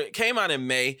came out in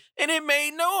May and it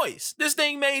made noise. This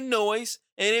thing made noise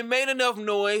and it made enough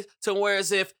noise to where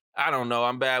as if, I don't know,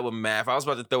 I'm bad with math. I was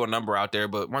about to throw a number out there,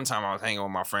 but one time I was hanging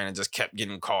with my friend and just kept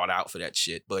getting called out for that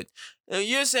shit. But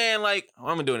you're saying like, I'm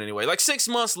gonna do it anyway. Like 6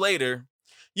 months later,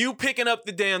 you picking up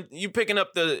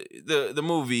the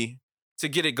movie to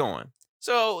get it going.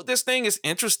 So this thing is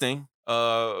interesting.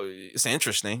 It's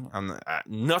interesting.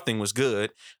 Nothing was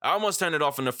good. I almost turned it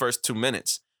off in the first 2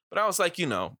 minutes, but I was like,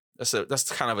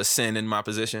 that's kind of a sin in my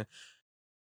position.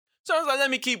 So I was like, let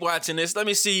me keep watching this. Let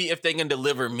me see if they can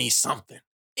deliver me something.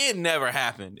 It never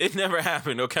happened.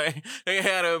 Okay. They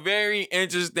had a very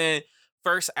interesting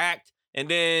first act, and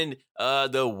then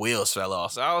the wheels fell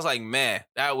off. So I was like, man,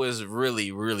 that was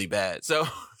really, really bad. So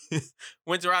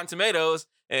went to Rotten Tomatoes,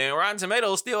 And Rotten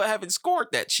Tomatoes still haven't scored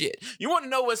that shit. You want to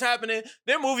know what's happening?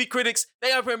 Their movie critics,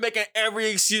 they up here making every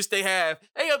excuse they have.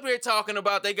 They up here talking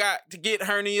about they got to get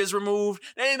hernias removed.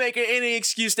 They making any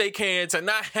excuse they can to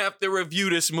not have to review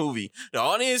this movie. The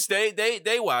audience,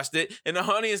 they watched it, and the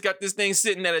audience got this thing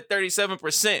sitting at a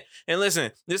 37%. And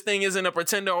listen, this thing isn't a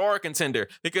pretender or a contender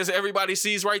because everybody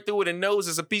sees right through it and knows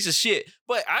it's a piece of shit.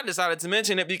 But I decided to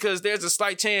mention it because there's a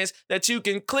slight chance that you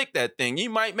can click that thing. You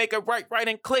might make a right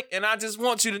and click, and I just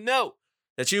want you to know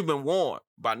that you've been warned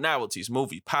by Novelty's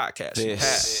Movie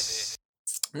Podcast.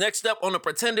 Next up on the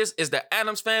Pretenders is the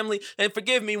Addams Family. And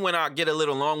forgive me when I get a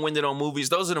little long-winded on movies.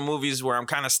 Those are the movies where I'm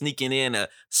kind of sneaking in a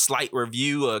slight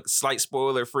review, a slight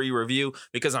spoiler-free review,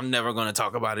 because I'm never going to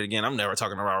talk about it again. I'm never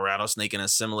talking about Rattlesnake and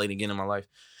Assimilate again in my life.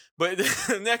 But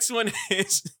the next one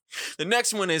is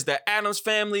the Addams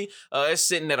Family. It's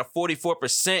sitting at a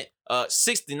 44%,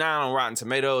 69 on Rotten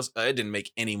Tomatoes. It didn't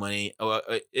make any money.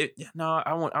 I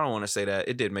don't want to say that.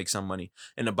 It did make some money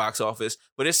in the box office,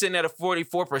 but it's sitting at a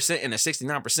 44% and a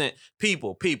 69%.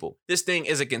 People, this thing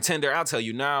is a contender. I'll tell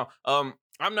you now.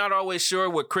 I'm not always sure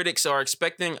what critics are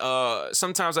expecting.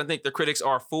 Sometimes I think the critics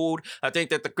are fooled. I think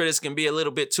that the critics can be a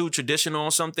little bit too traditional on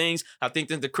some things. I think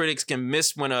that the critics can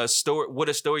miss what a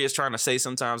story is trying to say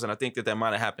sometimes, and I think that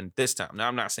might have happened this time. Now,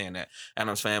 I'm not saying that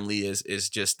Addams Family is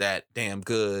just that damn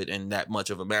good and that much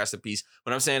of a masterpiece.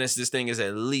 What I'm saying is this thing is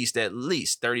at least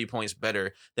 30 points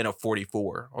better than a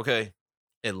 44, okay?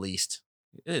 At least.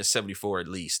 It is 74 at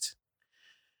least.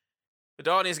 But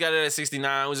the audience got it at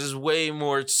 69, which is way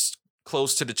more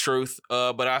close to the truth,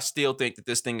 but I still think that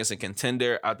this thing is a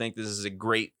contender. I think this is a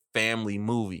great family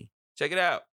movie. Check it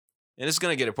out. And it's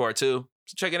going to get a part 2,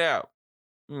 so check it out.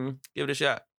 Give it a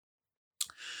shot.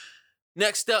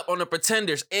 Next up on the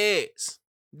Pretenders is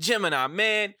Gemini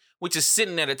Man, which is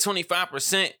sitting at a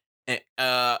 25% and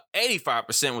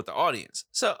 85% with the audience.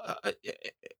 So,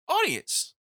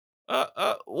 audience,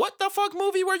 what the fuck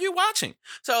movie were you watching?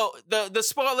 So the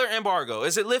spoiler embargo,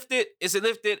 is it lifted?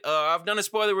 I've done a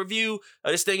spoiler review.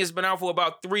 This thing has been out for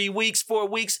about 4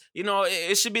 weeks. You know,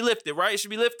 it should be lifted, right? It should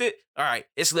be lifted. All right,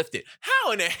 it's lifted.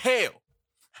 How in the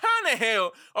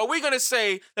hell are we going to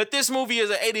say that this movie is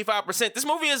an 85%? This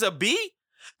movie is a B?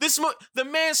 The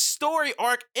man's story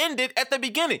arc ended at the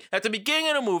beginning. At the beginning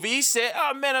of the movie, he said,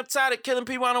 oh man, I'm tired of killing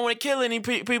people. I don't want to kill any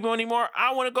people anymore.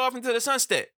 I want to go off into the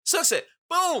sunset.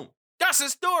 Boom. That's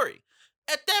his story.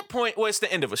 At that point, well, it's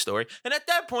the end of a story. And at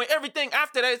that point, everything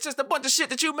after that, it's just a bunch of shit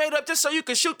that you made up just so you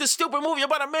can shoot this stupid movie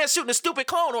about a man shooting a stupid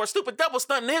clone or a stupid double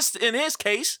stunt in his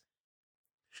case.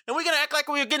 And we're going to act like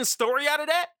we were getting story out of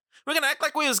that? We're going to act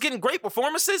like we was getting great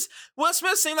performances? Will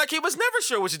Smith seemed like he was never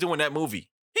sure what to do in that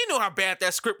movie. He knew how bad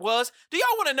that script was. Do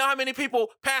y'all want to know how many people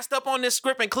passed up on this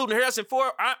script, including Harrison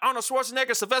Ford, Arnold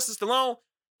Schwarzenegger, Sylvester Stallone?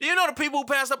 Do you know the people who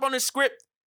passed up on this script?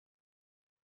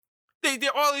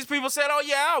 All these people said, oh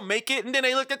yeah, I'll make it. And then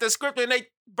they looked at the script and they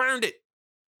burned it.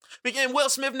 And Will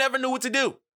Smith never knew what to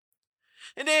do.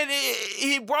 And then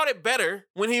he brought it better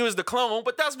when he was the clone,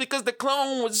 but that's because the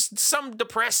clone was some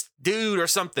depressed dude or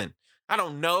something. I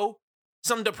don't know.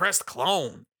 Some depressed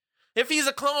clone. If he's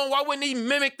a clone, why wouldn't he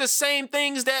mimic the same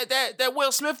things that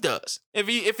Will Smith does?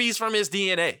 If he's from his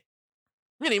DNA.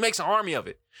 And he makes an army of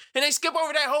it. And they skip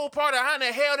over that whole part of how in the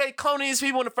hell they cloning these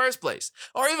people in the first place.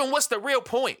 Or even what's the real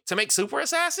point? To make super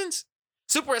assassins?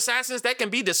 Super assassins that can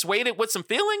be dissuaded with some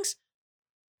feelings?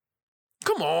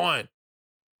 Come on.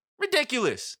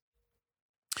 Ridiculous.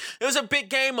 It was a big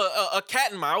game of cat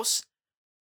and mouse.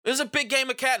 And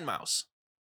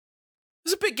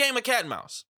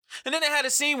then they had a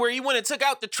scene where he went and took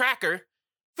out the tracker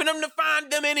for them to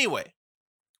find them anyway.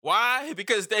 Why?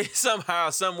 Because they somehow,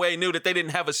 some way knew that they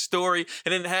didn't have a story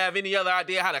and didn't have any other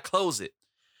idea how to close it.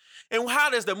 And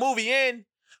how does the movie end?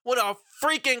 With a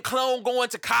freaking clone going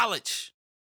to college.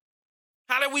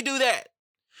 How did we do that?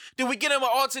 Did we get him an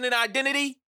alternate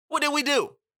identity? What did we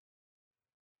do?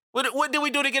 What did we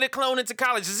do to get a clone into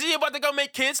college? Is he about to go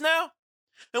make kids now?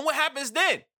 And what happens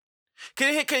then?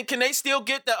 Can they still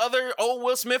get the other old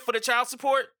Will Smith for the child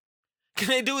support? Can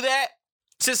they do that?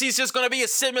 Since he's just going to be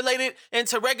assimilated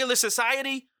into regular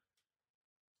society?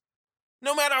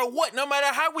 No matter what, no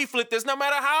matter how we flip this, no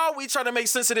matter how we try to make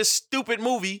sense of this stupid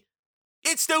movie,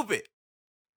 it's stupid.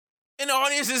 And the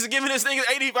audience is giving this thing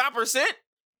 85%?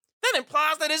 That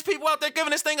implies that there's people out there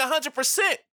giving this thing 100%.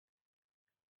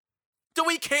 Do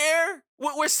we care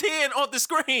what we're seeing on the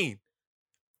screen?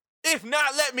 If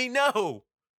not, let me know.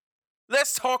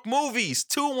 Let's talk movies.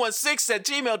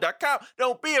 216@gmail.com.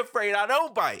 Don't be afraid, I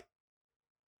don't bite.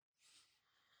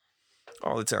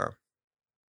 All the time.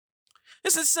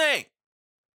 It's insane.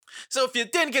 So if you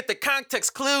didn't get the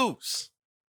context clues,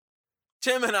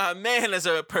 Gemini Man is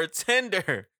a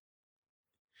pretender.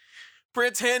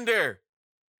 Pretender.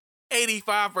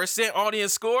 85%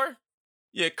 audience score?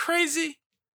 You crazy?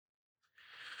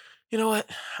 You know what?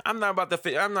 I'm not about to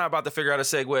figure out a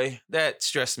segue. That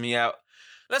stressed me out.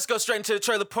 Let's go straight into the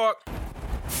trailer park.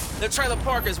 The trailer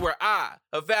park is where I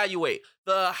evaluate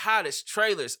the hottest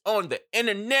trailers on the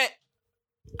internet.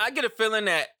 I get a feeling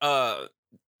that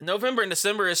November and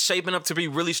December is shaping up to be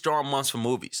really strong months for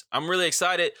movies. I'm really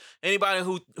excited. Anybody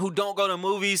who don't go to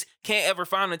movies, can't ever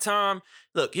find the time.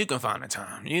 Look, you can find the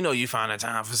time. You know you find the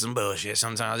time for some bullshit.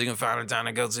 Sometimes you can find the time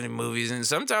to go to the movies, and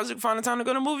sometimes you can find the time to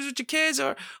go to movies with your kids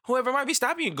or whoever might be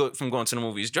stopping you from going to the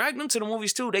movies. Drag them to the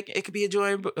movies too. It could be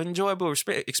an enjoyable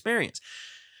experience.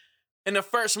 And the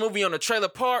first movie on the trailer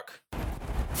park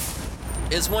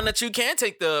is one that you can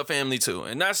take the family to,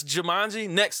 and that's Jumanji: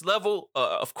 Next Level.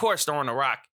 Of course, starring The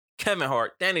Rock, Kevin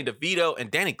Hart, Danny DeVito,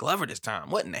 and Danny Glover this time.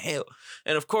 What in the hell?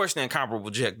 And of course, the incomparable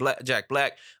Jack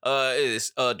Black.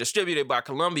 Is distributed by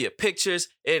Columbia Pictures,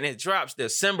 and it drops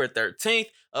December 13th.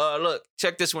 Look,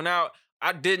 check this one out.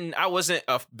 I wasn't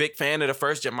a big fan of the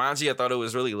first Jumanji. I thought it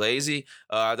was really lazy.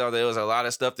 I thought there was a lot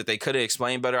of stuff that they could have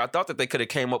explained better. I thought that they could have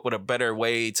came up with a better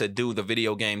way to do the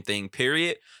video game thing,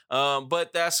 period.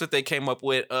 But that's what they came up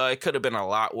with. It could have been a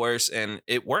lot worse, and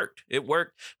it worked.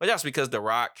 But that's because The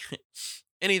Rock,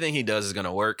 anything he does is going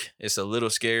to work. It's a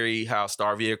little scary how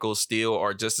star vehicles still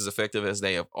are just as effective as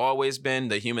they have always been.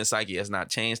 The human psyche has not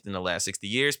changed in the last 60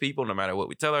 years, people, no matter what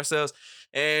we tell ourselves.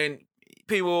 And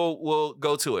people will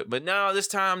go to it. But now this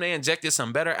time they injected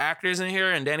some better actors in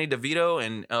here, and Danny DeVito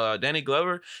and Danny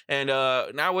Glover. And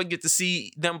now we get to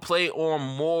see them play on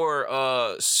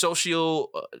more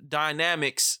social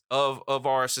dynamics of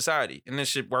our society. And this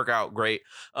should work out great.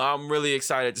 I'm really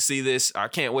excited to see this. I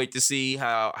can't wait to see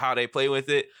how they play with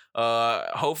it.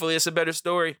 Hopefully it's a better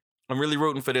story. I'm really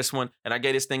rooting for this one, and I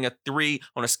gave this thing a 3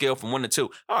 on a scale from 1 to 2.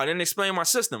 Oh, I didn't explain my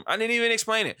system. I didn't even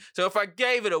explain it. So if I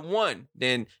gave it a 1,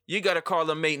 then you got to call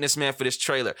the maintenance man for this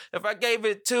trailer. If I gave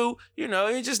it a 2,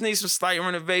 it just needs some slight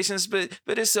renovations, but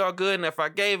it's all good. And if I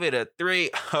gave it a 3,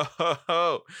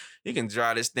 you can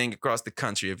drive this thing across the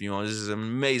country if you want. This is an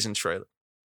amazing trailer.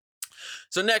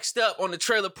 So next up on the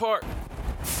trailer park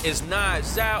is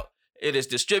Knives Out. It is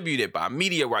distributed by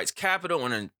Media Rights Capital,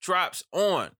 and it drops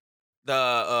on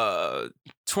the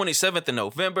 27th of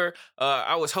November.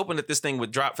 I was hoping that this thing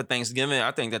would drop for Thanksgiving. I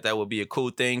think that would be a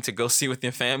cool thing to go see with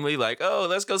your family. Like, oh,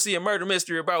 let's go see a murder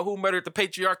mystery about who murdered the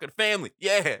patriarch of the family.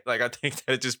 Yeah, like I think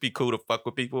that'd just be cool to fuck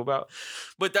with people about.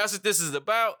 But that's what this is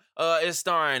about. It's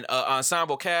starring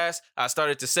ensemble cast. I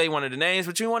started to say one of the names,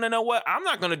 but you want to know what? I'm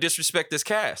not going to disrespect this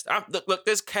cast. Look,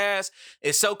 this cast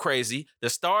is so crazy.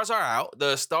 The stars are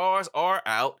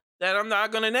out. That I'm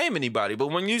not going to name anybody. But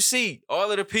when you see all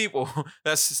of the people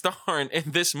that's starring in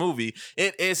this movie,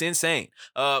 it is insane.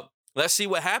 Let's see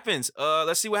what happens.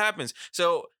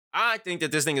 So I think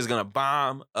that this thing is going to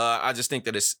bomb. I just think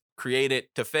that it's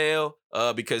created to fail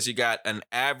because you got an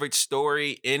average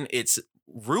story in its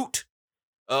root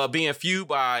being fueled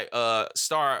by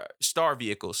star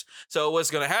vehicles. So what's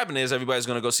going to happen is everybody's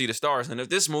going to go see the stars. And if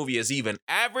this movie is even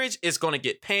average, it's going to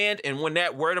get panned. And when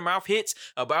that word of mouth hits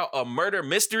about a murder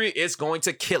mystery, it's going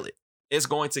to kill it. It's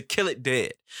going to kill it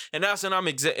dead. And that's what I'm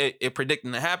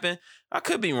predicting to happen. I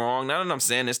could be wrong. Now that I'm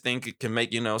saying this thing can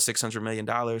make, $600 million,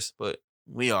 but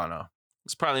we all know.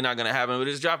 It's probably not going to happen, but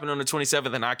it's dropping on the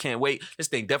 27th, and I can't wait. This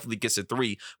thing definitely gets a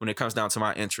 3 when it comes down to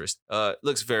my interest.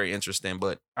 Looks very interesting,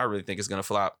 but I really think it's going to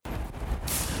flop.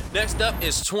 Next up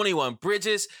is 21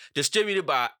 Bridges, distributed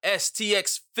by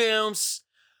STX Films.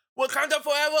 Wakanda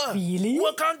forever. Really?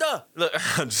 Wakanda.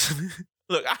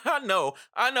 Look, I know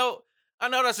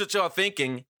that's what y'all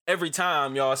thinking every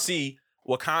time y'all see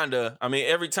Wakanda. I mean,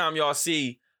 every time y'all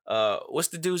see what's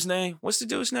the dude's name?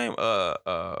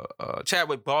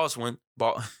 Chadwick Boseman.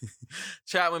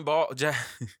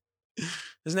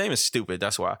 His name is stupid.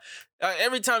 That's why.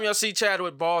 Every time y'all see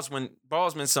Chadwick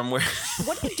Boseman somewhere.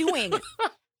 What are you doing?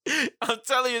 I'm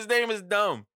telling you, his name is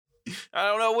dumb. I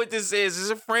don't know what this is. Is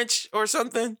it French or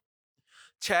something?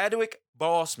 Chadwick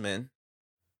Boseman.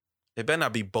 It better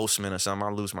not be Boseman or something.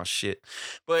 I'll lose my shit.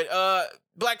 But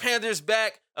Black Panther's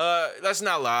back. Let's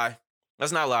not lie,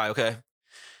 okay?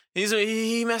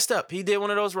 He messed up. He did one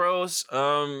of those roles.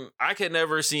 I could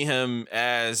never see him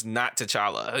as not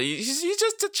T'Challa. He's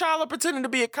just T'Challa pretending to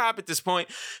be a cop at this point.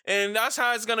 And that's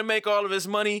how it's going to make all of his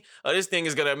money. This thing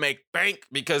is going to make bank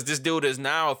because this dude is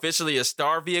now officially a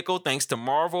star vehicle thanks to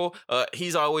Marvel.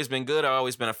 He's always been good. I've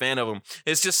always been a fan of him.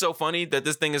 It's just so funny that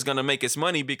this thing is going to make its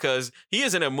money because he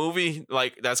is in a movie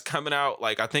like that's coming out,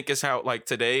 like I think it's out like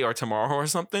today or tomorrow or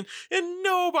something. And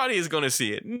nobody is going to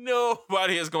see it.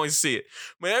 Nobody is going to see it.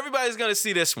 But everybody's going to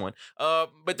see this one.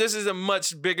 But this is a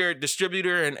much bigger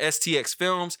distributor in STX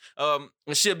Films.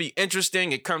 It should be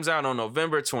interesting. It comes out on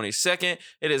November 22nd.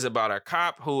 It is about a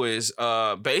cop who is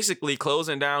basically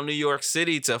closing down New York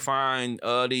City to find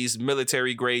these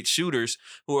military-grade shooters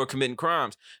who are committing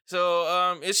crimes.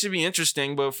 So it should be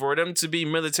interesting. But for them to be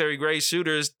military-grade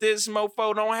shooters, this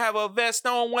mofo don't have a vest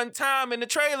on one time in the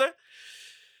trailer.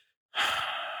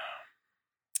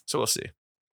 So we'll see.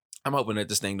 I'm hoping that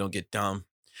this thing don't get dumb.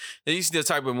 These are the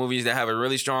type of movies that have a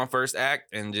really strong first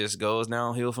act and just goes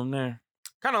downhill from there.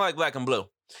 Kind of like Black and Blue.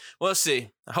 We'll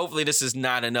see. Hopefully this is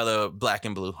not another Black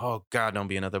and Blue. Oh, God, don't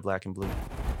be another Black and Blue.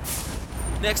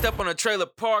 Next up on the trailer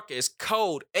park is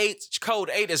Code 8. Code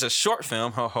 8 is a short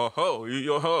film.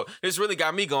 This really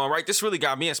got me going, right? This really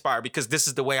got me inspired because this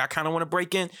is the way I kind of want to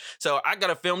break in. So I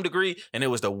got a film degree, and it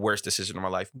was the worst decision of my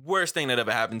life. Worst thing that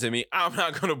ever happened to me. I'm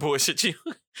not going to bullshit you.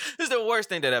 This is the worst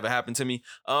thing that ever happened to me.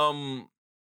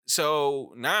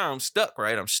 So now I'm stuck,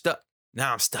 right? Now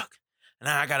I'm stuck.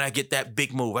 Now I gotta get that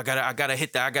big move. I gotta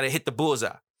hit the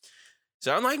bullseye.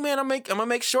 So I'm like, man, I'm gonna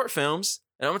make short films.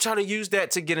 And I'm going to try to use that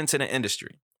to get into the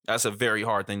industry. That's a very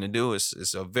hard thing to do.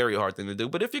 It's a very hard thing to do.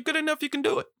 But if you're good enough, you can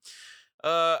do it.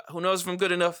 Who knows if I'm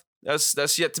good enough?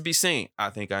 That's yet to be seen.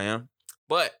 I think I am.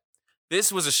 But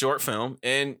this was a short film.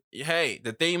 And hey,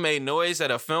 the thing made noise at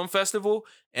a film festival.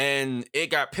 And it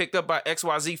got picked up by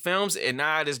XYZ Films. And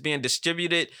now it is being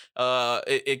distributed.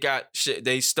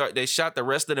 They shot the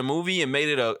rest of the movie and made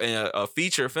it a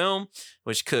feature film.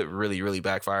 Which could really, really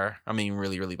backfire. I mean,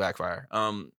 really, really backfire.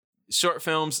 Short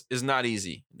films is not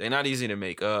easy. They're not easy to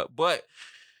make. But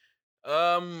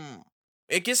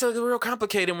it gets real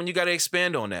complicated when you got to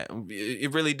expand on that.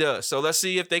 It really does. So let's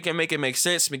see if they can make it make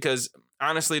sense because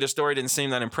honestly, the story didn't seem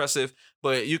that impressive,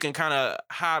 but you can kind of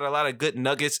hide a lot of good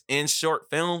nuggets in short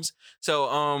films.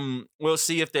 So we'll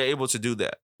see if they're able to do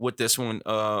that with this one.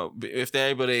 If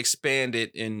they're able to expand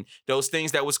it and those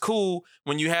things that was cool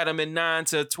when you had them in 9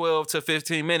 to 12 to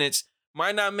 15 minutes,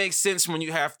 might not make sense when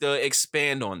you have to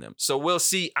expand on them. So we'll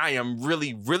see. I am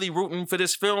really, really rooting for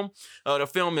this film. The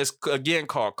film is, again,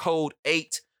 called Code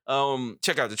 8.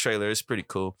 Check out the trailer. It's pretty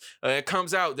cool. It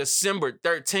comes out December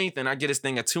 13th, and I get this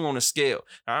thing a 2 on the scale.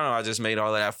 I don't know. I just made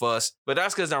all of that fuss. But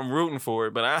that's because I'm rooting for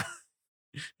it. But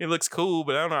it looks cool,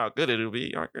 but I don't know how good it'll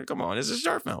be. Come on. It's a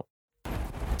short film.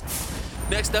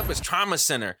 Next up is Trauma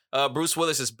Center. Bruce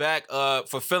Willis is back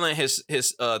fulfilling his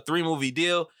 3-movie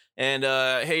deal. And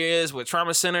here he is with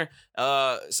Trauma Center.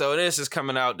 So this is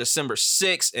coming out December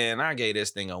 6th, and I gave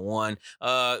this thing a 1.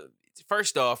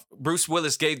 First off, Bruce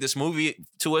Willis gave this movie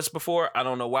to us before. I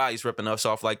don't know why he's ripping us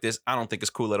off like this. I don't think it's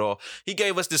cool at all. He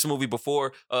gave us this movie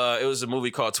before. It was a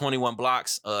movie called 21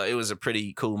 Blocks. It was a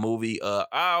pretty cool movie. I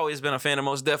always been a fan of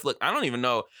Mos Def. Look, I don't even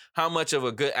know how much of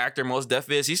a good actor Mos Def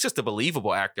is. He's just a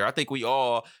believable actor. I think we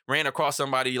all ran across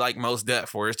somebody like Mos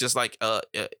Def where it's just like,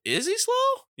 is he slow?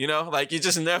 You know, like you're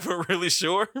just never really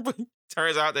sure. But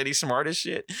turns out that he's smart as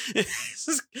shit.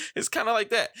 It's kind of like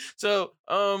that. So,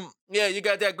 yeah, you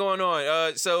got that going on.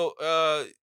 I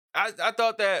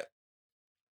thought that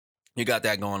you got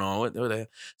that going on. What the hell?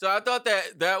 So I thought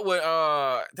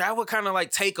that would kind of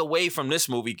like take away from this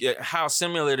movie how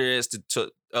similar it is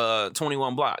to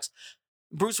 21 Blocks.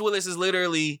 Bruce Willis is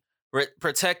literally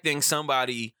protecting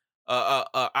somebody,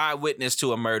 eyewitness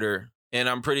to a murder. And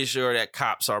I'm pretty sure that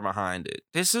cops are behind it.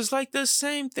 This is like the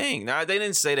same thing. Now, they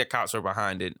didn't say that cops were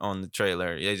behind it on the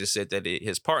trailer. They just said that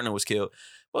his partner was killed.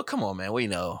 Well, come on, man. We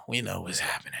know what's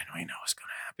happening. We know what's going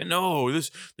to happen. No,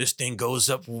 this thing goes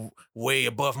up way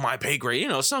above my pay grade. You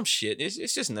know, some shit.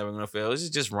 It's just never going to fail. It's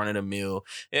just running a mill.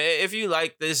 If you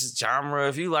like this genre,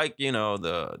 if you like, you know,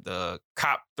 the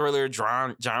cop thriller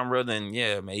genre, then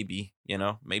yeah, maybe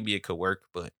it could work.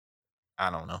 But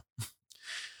I don't know.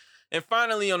 And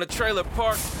finally, on the trailer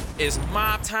park is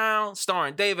Mob Town,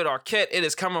 starring David Arquette. It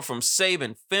is coming from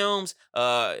Saban Films.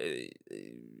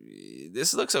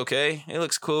 This looks okay. It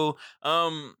looks cool.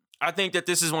 I think that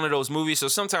this is one of those movies. So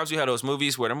sometimes you have those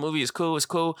movies where the movie is cool,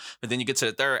 but then you get to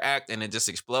the third act and it just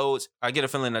explodes. I get a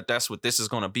feeling that that's what this is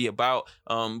going to be about.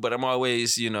 But I'm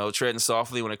always, treading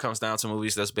softly when it comes down to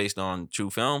movies that's based on true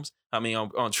films. I mean,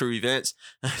 on true events.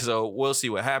 So we'll see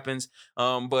what happens.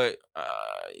 But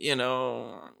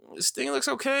this thing looks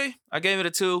okay. I gave it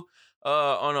a 2.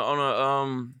 I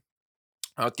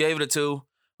gave it a 2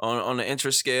 on the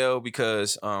interest scale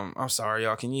because I'm sorry,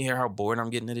 y'all. Can you hear how bored I'm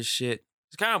getting to this shit?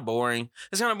 It's kind of boring.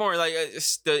 Like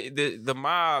it's the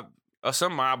mob.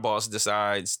 Some mob boss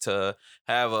decides to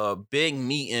have a big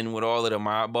meeting with all of the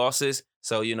mob bosses.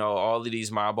 So, all of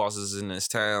these mob bosses in this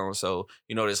town. So,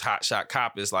 this hotshot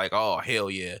cop is like, oh,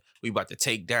 hell yeah. We about to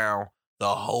take down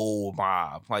the whole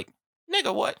mob. Like,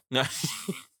 nigga, what? No.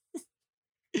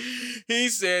 He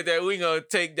said that we gonna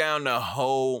take down the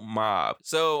whole mob.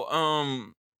 So,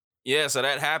 yeah, so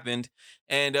that happened.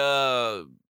 And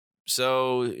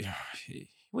so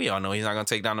we all know he's not gonna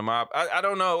take down the mob. I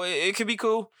don't know. It could be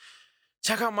cool.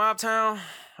 Check out Mob Town.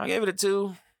 I gave it a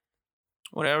 2.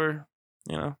 Whatever,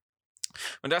 you know.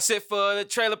 And that's it for the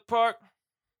Trailer Park.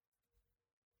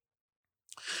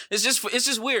 It's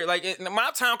just weird. Like,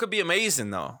 Mob Town could be amazing,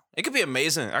 though. It could be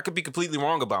amazing. I could be completely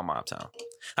wrong about Mob Town.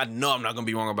 I know I'm not going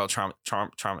to be wrong about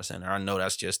Trauma Center. I know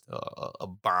that's just a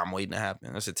bomb waiting to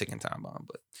happen. That's a ticking time bomb.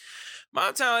 But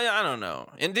Mob Town, I don't know.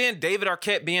 And then David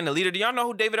Arquette being the leader. Do y'all know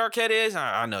who David Arquette is?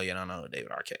 I know you don't know who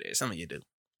David Arquette is. Some of you do.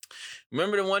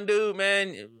 Remember the one dude,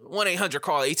 man?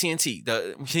 1-800-CALL AT&T.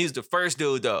 He's the first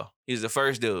dude, though. He's the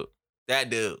first dude. That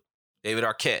dude. David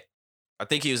Arquette. I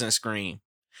think he was in Scream.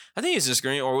 I think he was in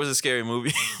Scream, or was it a Scary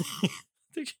Movie?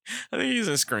 I think he was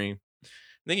in Scream. I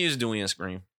think he was doing a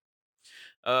Scream.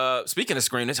 Speaking of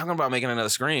Scream, they're talking about making another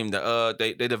Scream.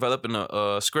 They developing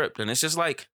a script, and it's just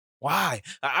like, why?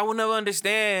 I will never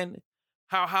understand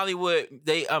how Hollywood,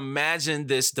 they imagined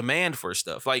this demand for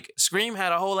stuff. Like, Scream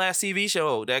had a whole ass TV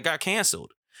show that got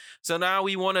canceled. So now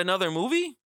we want another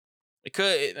movie?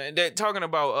 They're talking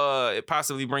about it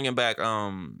possibly bringing back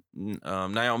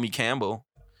Naomi Campbell,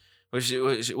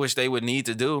 which they would need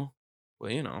to do.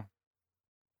 Well, you know,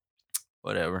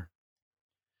 whatever.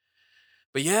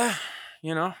 But yeah,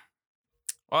 you know,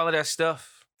 all of that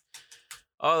stuff,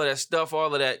 all of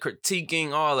that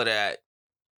critiquing, all of that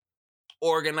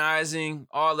organizing,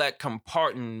 all that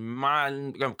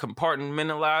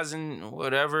compartmentalizing,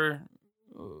 whatever.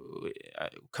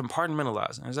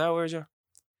 Compartmentalizing. Is that a word, y'all?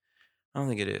 I don't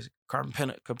think it is.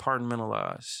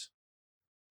 Compartmentalize.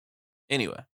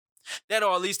 Anyway, that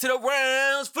all leads to the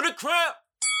rounds for the crown.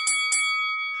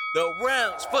 The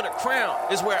rounds for the crown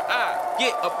is where I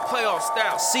get a playoff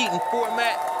style seating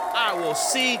format. I will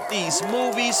seed these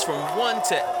movies from 1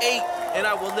 to 8, and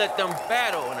I will let them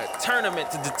battle in a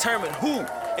tournament to determine who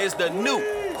is the new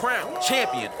crown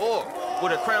champion, or will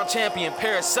the crown champion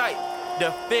Parasite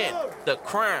defend the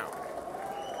crown?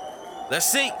 Let's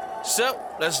see. So,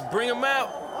 let's bring them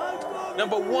out.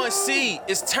 Number 1 seed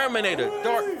is Terminator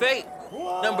Dark Fate.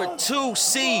 Number 2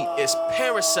 seed is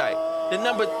Parasite. The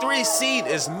number 3 seed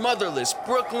is Motherless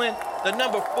Brooklyn. The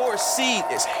number 4 seed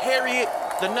is Harriet.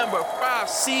 The number 5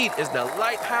 seed is The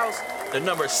Lighthouse. The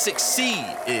number 6 seed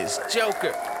is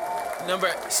Joker.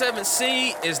 Number 7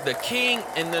 seed is The King.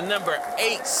 And the number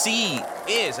 8 seed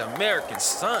is American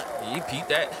Son. You peep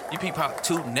that? You peep how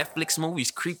 2 Netflix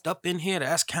movies creeped up in here?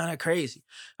 That's kind of crazy.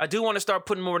 I do want to start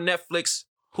putting more Netflix,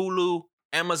 Hulu,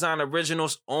 Amazon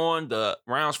originals on the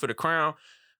rounds for the crown.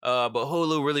 But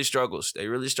Hulu really struggles. They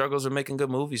really struggles with making good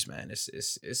movies, man. It's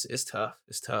tough.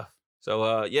 It's tough.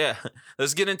 So yeah,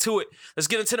 let's get into it. Let's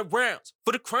get into the rounds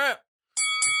for the crown.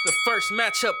 The first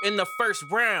matchup in the first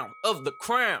round of the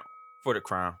crown for the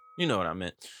crown. You know what I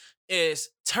meant. Is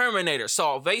Terminator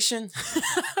Salvation.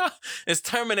 It's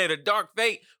Terminator Dark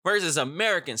Fate versus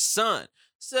American Son.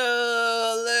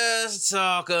 So let's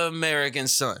talk American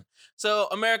Son. So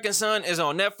American Son is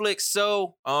on Netflix.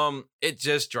 So it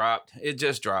just dropped.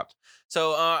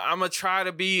 So I'm gonna try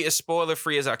to be as spoiler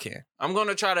free as I can. I'm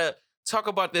gonna try to talk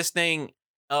about this thing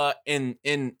in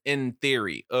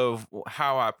theory of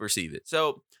how I perceive it.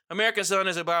 So American Son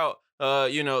is about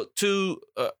two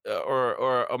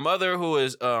or a mother who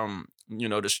is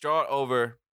distraught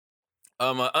over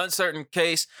an uncertain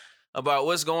case about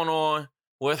what's going on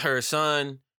with her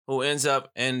son, who ends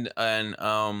up in an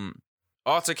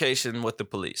altercation with the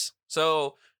police.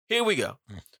 So here we go.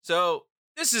 So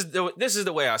this is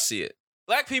the way I see it.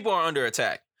 Black people are under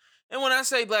attack. And when I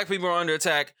say black people are under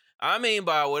attack, I mean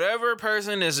by whatever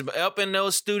person is up in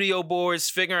those studio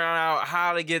boards figuring out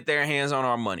how to get their hands on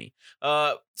our money.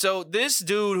 So this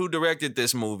dude who directed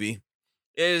this movie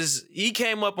he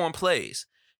came up on plays.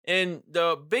 And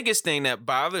the biggest thing that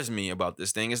bothers me about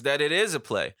this thing is that it is a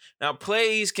play. Now,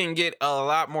 plays can get a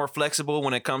lot more flexible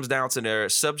when it comes down to their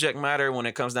subject matter, when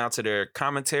it comes down to their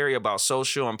commentary about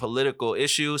social and political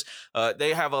issues.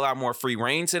 They have a lot more free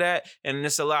reign to that, and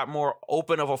it's a lot more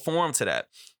open of a forum to that.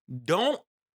 Don't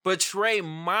betray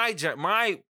my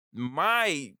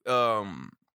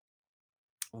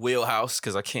wheelhouse,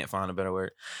 because I can't find a better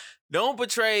word. Don't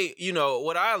betray,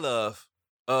 what I love,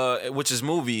 which is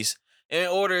movies, in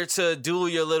order to do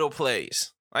your little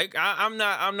plays. Like, I'm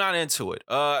not into it.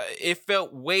 It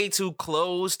felt way too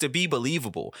close to be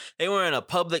believable. They were in a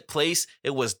public place. It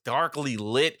was darkly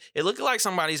lit. It looked like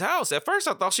somebody's house. At first,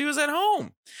 I thought she was at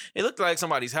home. It looked like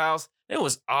somebody's house. It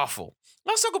was awful.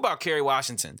 Let's talk about Kerry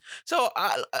Washington. So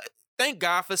thank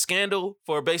God for Scandal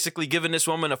for basically giving this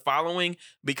woman a following,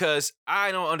 because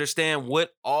I don't understand what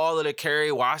all of the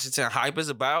Kerry Washington hype is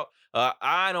about.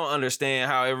 I don't understand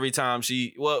how every time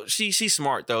she's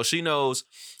smart though. She knows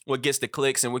what gets the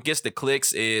clicks, and what gets the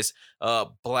clicks is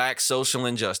black social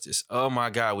injustice. Oh my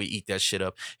God, we eat that shit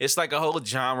up. It's like a whole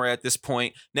genre at this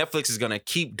point. Netflix is gonna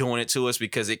keep doing it to us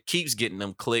because it keeps getting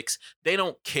them clicks. They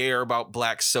don't care about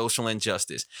black social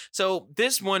injustice. So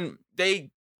this one,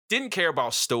 they didn't care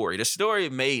about story. The story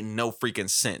made no freaking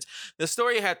sense. The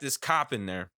story had this cop in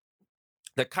there.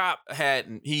 The cop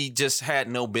just had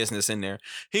no business in there.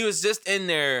 He was just in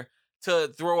there to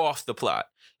throw off the plot.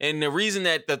 And the reason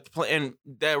that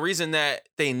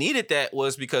they needed that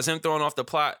was because him throwing off the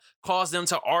plot caused them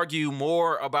to argue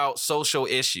more about social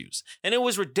issues. And it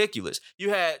was ridiculous. You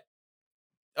had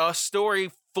a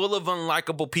story full of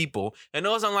unlikable people, and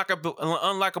those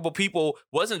unlikable people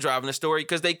wasn't driving the story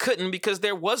because they couldn't, because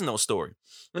there was no story.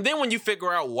 And then when you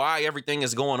figure out why everything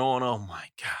is going on, oh my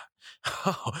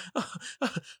God.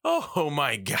 Oh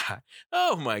my God.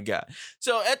 Oh my God.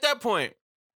 So at that point,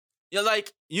 you're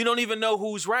like, you don't even know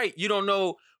who's right. You don't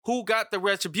know who got the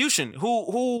retribution,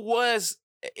 who was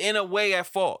in a way at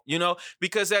fault,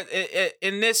 because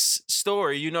in this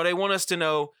story, they want us to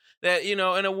know that, in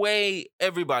a way,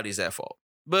 everybody's at fault.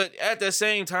 But at the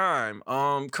same time,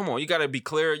 come on, you got to be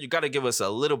clear. You got to give us a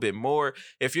little bit more.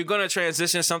 If you're going to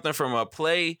transition something from a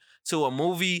play to a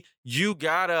movie, you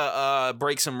got to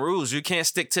break some rules. You can't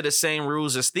stick to the same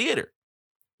rules as theater.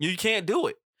 You can't do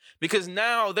it, because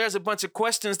now there's a bunch of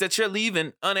questions that you're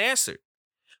leaving unanswered.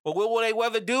 But what will they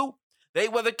rather do? They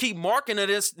rather keep marketing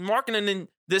this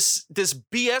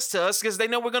BS to us because they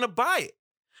know we're going to buy it.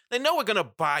 They know we're going to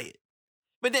buy it.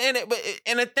 But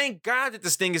thank God that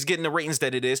this thing is getting the ratings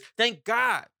that it is. Thank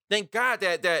God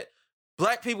that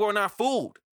black people are not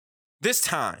fooled this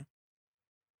time,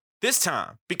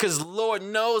 because Lord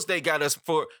knows they got us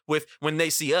when they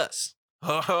see us.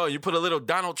 Oh, you put a little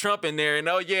Donald Trump in there, and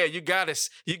oh yeah, you got us.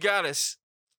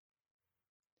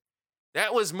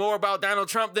 That was more about Donald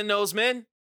Trump than those men.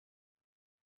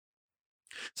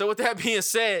 So with that being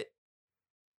said,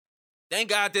 thank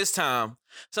God this time,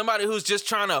 somebody who's just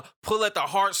trying to pull at the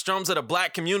heartstrings of the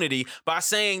black community by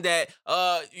saying that,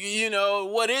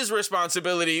 what is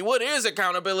responsibility? What is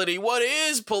accountability? What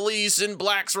is police and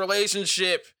blacks'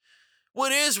 relationship?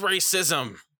 What is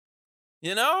racism?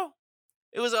 It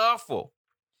was awful.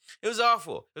 It was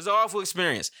awful. It was an awful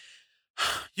experience.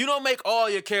 You don't make all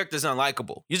your characters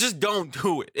unlikable. You just don't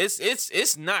do it.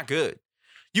 It's not good.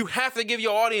 You have to give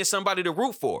your audience somebody to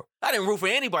root for. I didn't root for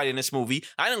anybody in this movie.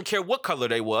 I didn't care what color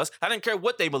they was. I didn't care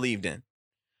what they believed in.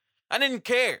 I didn't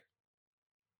care.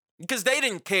 Because they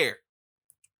didn't care.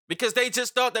 Because they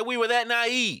just thought that we were that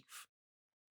naive.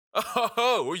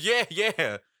 Oh,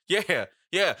 yeah.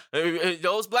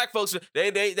 Those black folks,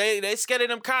 they scared of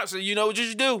them cops. So you know what you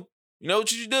should do. You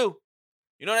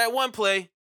know that one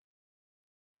play.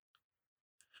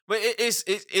 But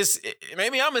it's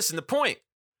maybe I'm missing the point.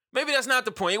 Maybe that's not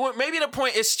the point. Maybe the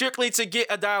point is strictly to get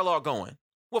a dialogue going.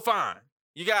 Well, fine.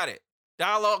 You got it.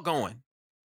 Dialogue going.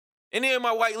 Any of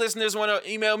my white listeners want to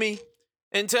email me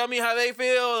and tell me how they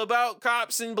feel about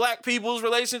cops and black people's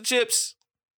relationships?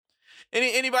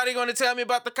 Anybody going to tell me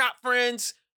about the cop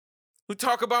friends who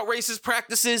talk about racist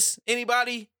practices?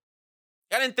 Anybody?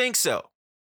 I didn't think so.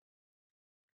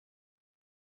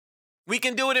 We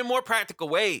can do it in more practical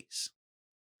ways.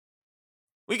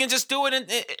 We can just do it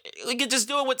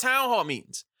with town hall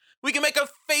meetings. We can make a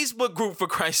Facebook group, for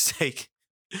Christ's sake.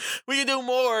 We can do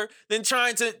more than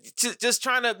trying to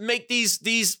make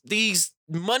these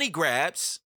money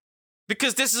grabs,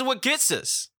 because this is what gets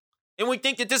us. And we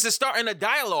think that this is starting a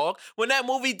dialogue when that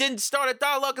movie didn't start a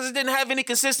dialogue because it didn't have any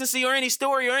consistency or any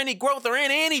story or any growth or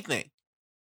anything.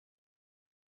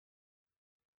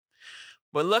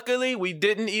 But luckily, we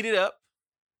didn't eat it up.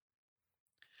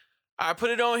 I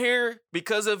put it on here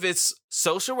because of its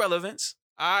social relevance.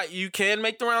 You can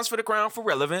make the rounds for the crown for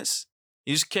relevance.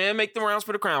 You just can make the rounds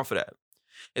for the crown for that.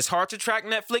 It's hard to track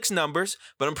Netflix numbers,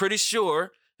 but I'm pretty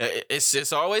sure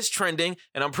it's always trending,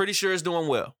 and I'm pretty sure it's doing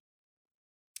well.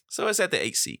 So it's at the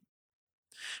 8th seat.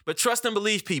 But trust and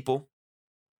believe, people,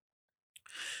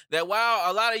 that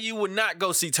while a lot of you would not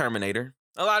go see Terminator,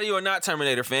 a lot of you are not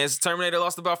Terminator fans. Terminator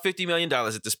lost about $50 million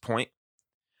at this point.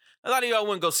 A lot of y'all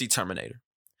wouldn't go see Terminator.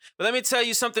 But let me tell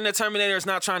you something that Terminator is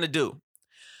not trying to do.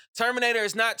 Terminator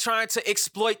is not trying to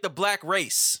exploit the black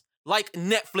race like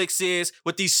Netflix is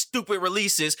with these stupid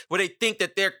releases where they think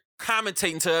that they're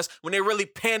commentating to us when they're really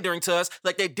pandering to us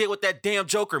like they did with that damn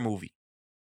Joker movie.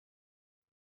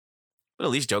 But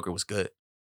at least Joker was good.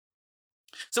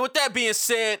 So with that being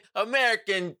said,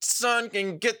 American Son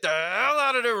can get the hell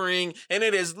out of the ring, and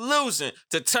it is losing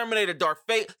to Terminator Dark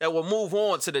Fate that will move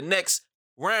on to the next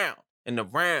round in the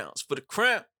rounds for the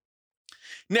crown.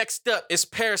 Next up is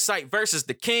Parasite versus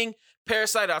The King.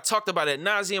 Parasite, I talked about ad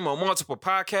nauseum on multiple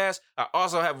podcasts. I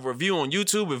also have a review on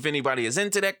YouTube if anybody is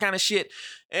into that kind of shit.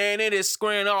 And it is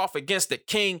squaring off against The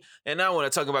King. And I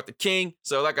want to talk about The King.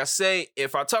 So like I say, I'm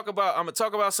going to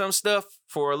talk about some stuff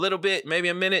for a little bit, maybe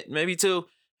a minute, maybe two.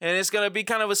 And it's going to be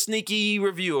kind of a sneaky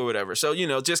review or whatever. So,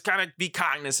 just kind of be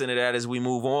cognizant of that as we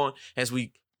move on, as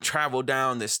we travel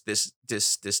down this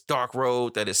dark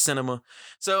road that is cinema.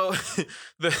 So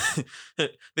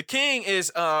the King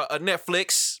is a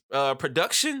Netflix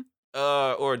production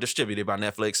or distributed by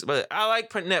Netflix, but I like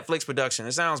Netflix production.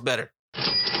 It sounds better.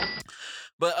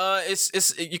 But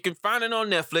it's you can find it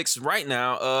on Netflix right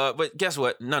now. But guess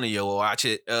what? None of you will watch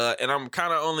it. And I'm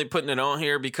kind of only putting it on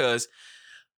here because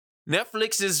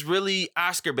Netflix is really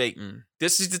Oscar baiting.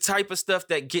 This is the type of stuff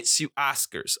that gets you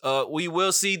Oscars. We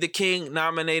will see The King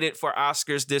nominated for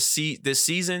Oscars this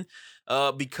season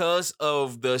because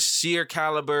of the sheer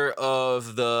caliber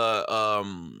of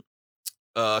the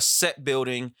set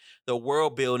building, the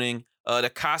world building,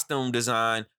 the costume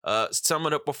design, some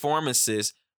of the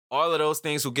performances. All of those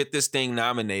things will get this thing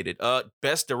nominated.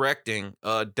 Best directing,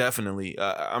 definitely.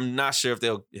 I'm not sure if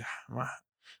they'll...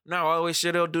 Not always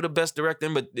sure they'll do the best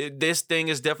directing, but this thing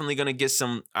is definitely going to get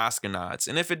some Oscar nods.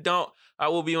 And if it don't, I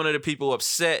will be one of the people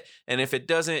upset. And if it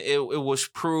doesn't, it will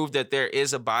prove that there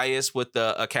is a bias with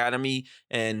the Academy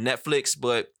and Netflix.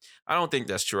 But I don't think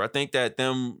that's true. I think that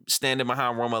them standing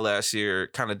behind Roma last year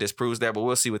kind of disproves that, but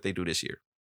we'll see what they do this year.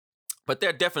 But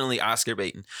they're definitely Oscar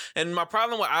baiting. And my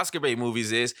problem with Oscar bait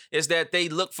movies is that they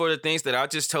look for the things that I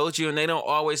just told you, and they don't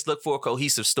always look for a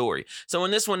cohesive story. So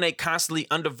in this one, they constantly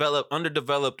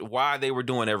underdeveloped why they were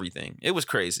doing everything. It was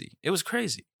crazy.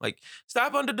 Like,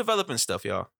 stop underdeveloping stuff,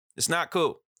 y'all. It's not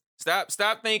cool.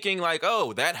 Stop thinking like,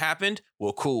 oh, that happened.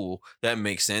 Well, cool. That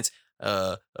makes sense.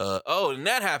 Oh, and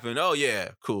that happened. Oh yeah,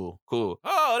 cool.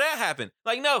 Oh, that happened.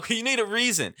 Like, no, you need a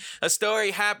reason. A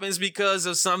story happens because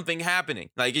of something happening.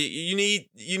 Like you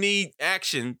need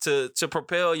action to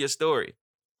propel your story.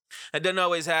 That doesn't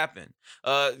always happen.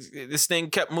 This thing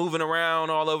kept moving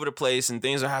around all over the place, and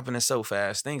things are happening so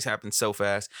fast. Things happen so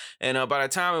fast. And by the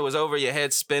time it was over, your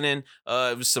head spinning.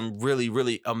 It was some really,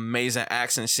 really amazing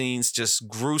action scenes, just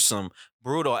gruesome,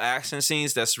 brutal action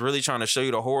scenes that's really trying to show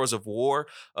you the horrors of war.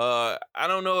 I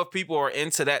don't know if people are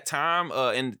into that time,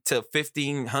 into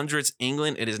 1500s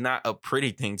England. It is not a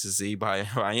pretty thing to see by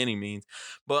any means.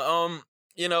 But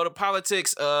the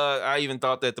politics, I even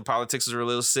thought that the politics were a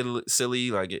little silly.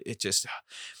 Like it just,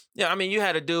 I mean, you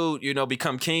had a dude,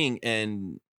 become king,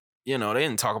 and, they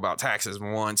didn't talk about taxes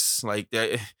once. Like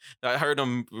I heard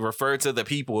them refer to the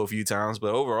people a few times,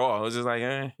 but overall, it was just like,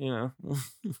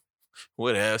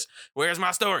 what else? Where's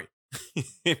my story?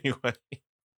 Anyway,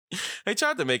 they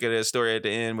tried to make it a story at the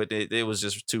end, but it was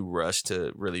just too rushed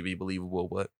to really be believable,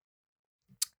 but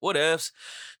what else?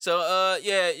 So,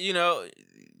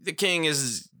 The King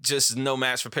is just no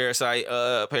match for Parasite.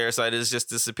 Parasite is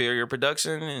just a superior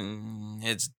production, and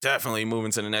it's definitely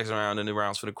moving to the next round in the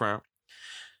rounds for the crown.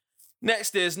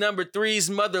 Next is number 3's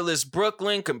Motherless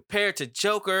Brooklyn compared to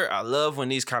Joker. I love when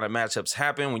these kind of matchups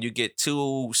happen, when you get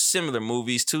two similar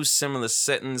movies, two similar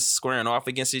settings squaring off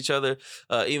against each other.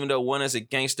 Even though one is a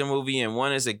gangster movie and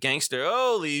one is a gangster,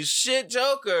 holy shit,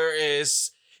 Joker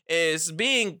is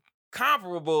being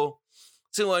comparable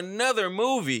to another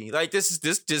movie. Like this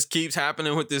just keeps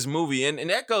happening with this movie, and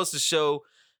that goes to show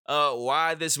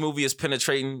why this movie is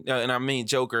penetrating, and I mean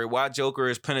Joker, why Joker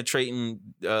is penetrating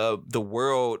the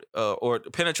world or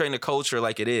penetrating the culture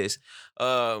like it is.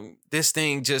 This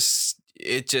thing just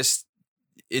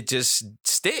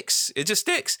sticks. It just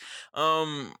sticks.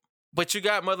 But you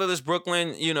got Motherless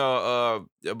Brooklyn,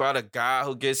 about a guy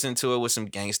who gets into it with some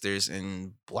gangsters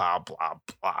and blah blah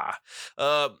blah.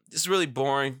 It's really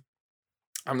boring.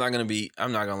 I'm not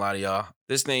gonna lie to y'all.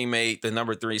 This thing made the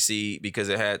number 3 seed because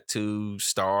it had 2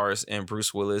 stars and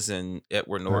Bruce Willis and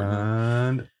Edward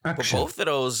Norton. But both of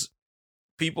those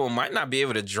people might not be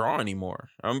able to draw anymore.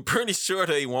 I'm pretty sure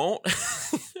they won't.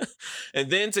 And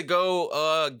then to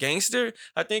go gangster,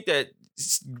 I think that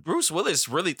Bruce Willis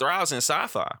really thrives in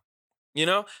sci-fi.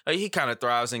 He kind of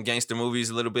thrives in gangster movies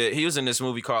a little bit. He was in this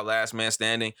movie called Last Man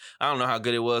Standing. I don't know how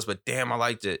good it was, but damn, I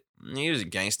liked it. He was a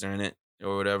gangster in it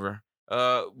or whatever.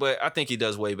 But I think he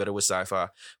does way better with sci-fi.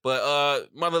 But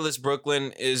Motherless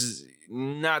Brooklyn is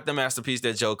not the masterpiece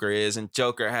that Joker is, and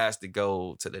Joker has to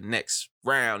go to the next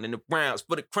round in the rounds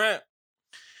for the crown.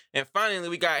 And finally,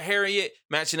 we got Harriet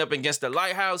matching up against the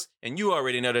Lighthouse. And you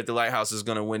already know that the Lighthouse is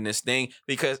going to win this thing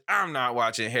because I'm not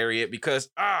watching Harriet because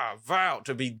I vowed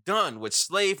to be done with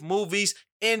slave movies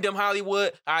in them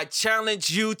Hollywood. I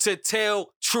challenge you to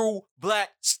tell true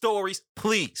black stories,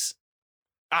 please.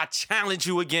 I challenge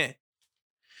you again.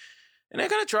 And they're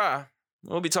going to try.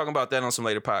 We'll be talking about that on some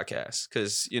later podcasts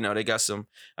because, you know, they got some,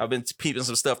 I've been peeping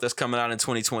some stuff that's coming out in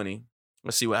 2020.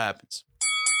 Let's see what happens.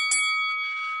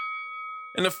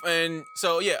 And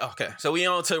so, yeah, okay. So we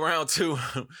on to round two.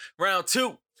 Round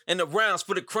two and the rounds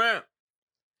for the crown.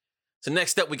 So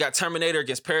next up, we got Terminator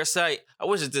against Parasite. I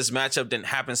wish that this matchup didn't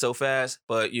happen so fast,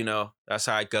 but, you know, that's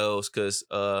how it goes because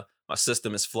my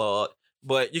system is flawed.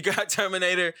 But you got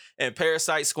Terminator and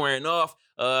Parasite squaring off.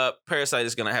 Parasite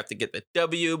is going to have to get the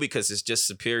W because it's just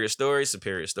superior story,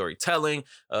 superior storytelling.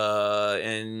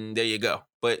 And there you go.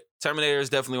 But Terminator is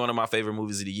definitely one of my favorite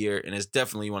movies of the year. And it's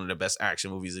definitely one of the best action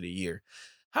movies of the year.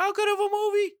 How good of a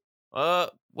movie?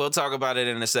 We'll talk about it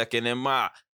in a second in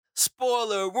my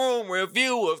spoiler room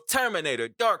review of Terminator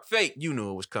Dark Fate. You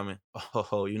knew it was coming.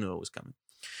 Oh, you knew it was coming.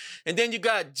 And then you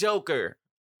got Joker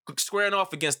squaring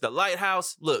off against the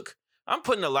Lighthouse. Look. I'm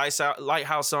putting the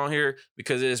Lighthouse on here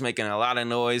because it is making a lot of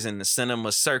noise in the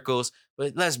cinema circles.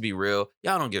 But let's be real.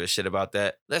 Y'all don't give a shit about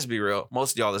that. Let's be real.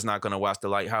 Most of y'all is not going to watch the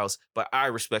Lighthouse. But I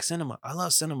respect cinema. I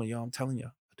love cinema, y'all. I'm telling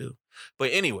y'all. I do. But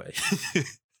anyway,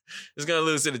 it's going to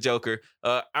lose to the Joker.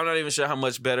 I'm not even sure how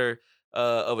much better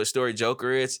of a story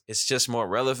Joker is. It's just more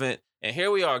relevant. And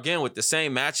here we are again with the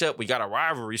same matchup. We got a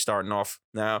rivalry starting off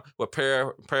now with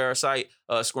Parasite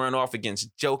squaring off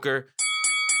against Joker.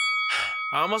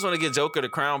 I almost want to get Joker the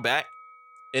crown back.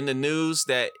 In the news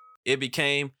that it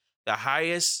became the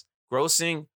highest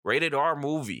grossing rated R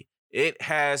movie. It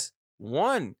has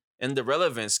won in the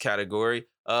relevance category.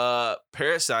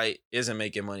 Parasite isn't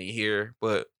making money here,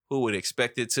 but who would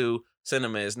expect it to?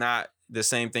 Cinema is not the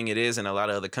same thing it is in a lot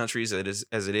of other countries as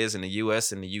it is in the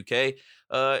US and the UK.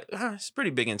 It's pretty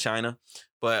big in China,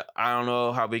 but I don't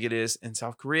know how big it is in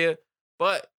South Korea.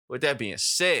 But with that being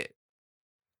said,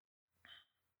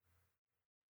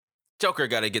 Joker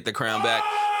got to get the crown back.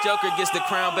 Joker gets the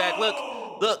crown back. Look,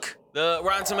 the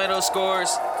Rotten Tomatoes scores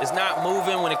is not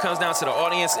moving when it comes down to the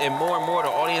audience, and more the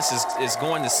audience is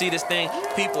going to see this thing.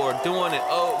 People are doing it.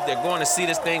 Oh, they're going to see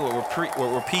this thing with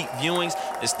repeat viewings.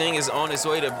 This thing is on its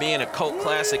way to being a cult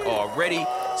classic already.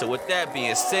 So with that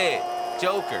being said,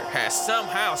 Joker has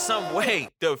somehow, some way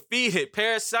defeated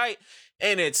Parasite,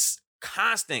 and it's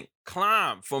constant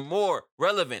climb for more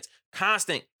relevance.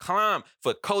 Constant climb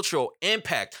for cultural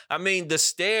impact. I mean, the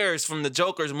stairs from the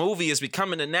Joker's movie is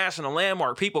becoming a national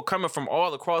landmark. People coming from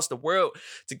all across the world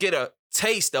to get a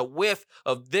taste, a whiff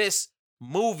of this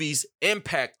movie's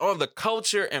impact on the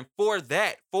culture. And for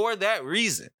that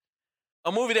reason,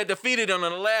 a movie that defeated him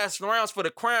in the last rounds for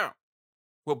the crown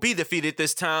will be defeated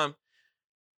this time.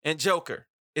 And Joker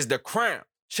is the crown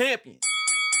champion.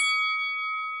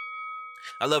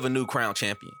 I love a new crown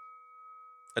champion.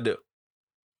 I do.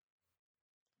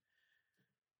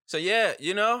 So yeah,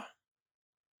 you know.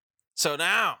 So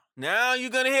now you're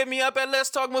going to hit me up at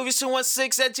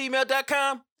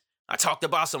letstalkmovies216@gmail.com. I talked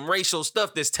about some racial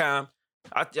stuff this time.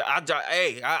 I did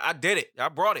it. I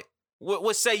brought it.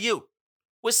 What say you?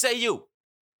 What say you?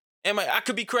 I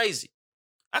could be crazy.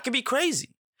 I could be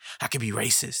crazy. I could be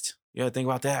racist. You ever think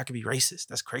about that? I could be racist.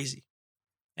 That's crazy.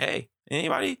 Hey,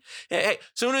 anybody? Hey,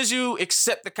 soon as you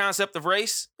accept the concept of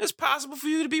race, it's possible for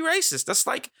you to be racist. That's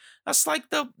like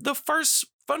the first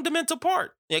fundamental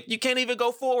part. You can't even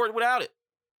go forward without it.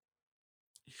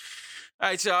 All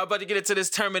right, y'all, I'm about to get into this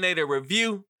Terminator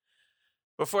review.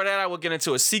 Before that, I will get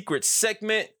into a secret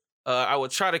segment. I will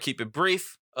try to keep it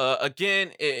brief.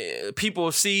 Again, people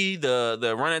see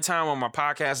the running time on my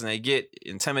podcast and they get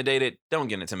intimidated. Don't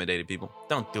get intimidated, people.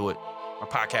 Don't do it. My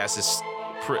podcast is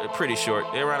pretty short.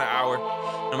 They're around an hour,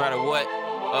 no matter what.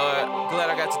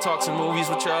 Glad I got to talk some movies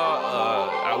with y'all.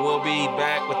 I will be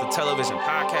back with the television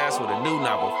podcast with a new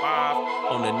Novel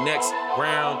 5 on the next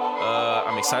round.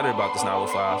 I'm excited about this Novel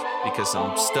 5 because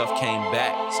some stuff came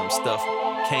back. Some stuff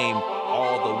came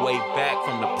all the way back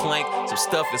from the plank. Some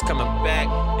stuff is coming back,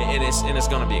 and it's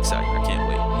gonna be exciting. I can't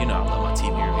wait. You know I love my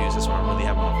TV reviews. That's when I'm really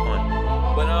having my fun.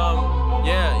 But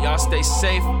yeah, y'all stay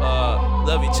safe.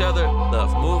 Love each other.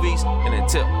 Love movies. And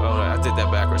until I did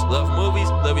that backwards. Love movies.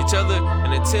 Love each other.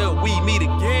 And until we meet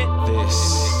again, this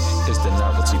is the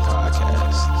Novelty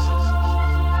Podcast.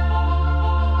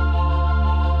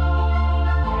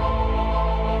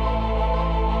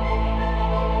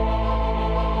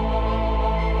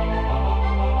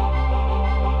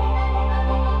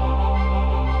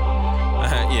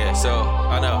 Yeah, so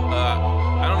I know.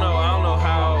 I don't know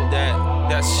how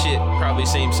that shit probably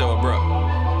seems so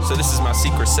abrupt. So this is my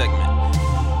secret segment.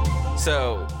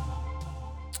 So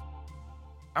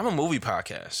I'm a movie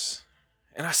podcast,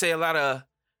 and I say a lot of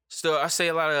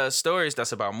stories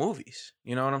that's about movies.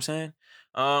 You know what I'm saying?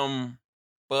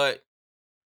 But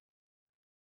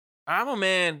I'm a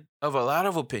man of a lot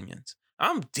of opinions.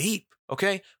 I'm deep,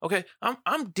 okay?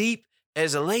 I'm deep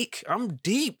as a lake. I'm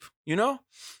deep, you know?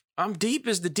 I'm deep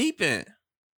as the deep end.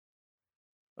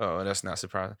 Oh, that's not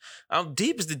surprising. I'm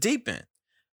deep as the deep end.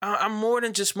 I'm more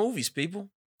than just movies,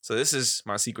 people. So this is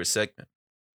my secret segment.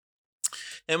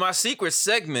 In my secret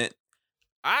segment,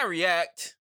 I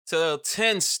react to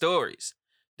 10 stories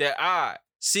that I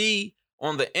see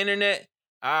on the internet.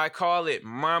 I call it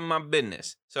mind my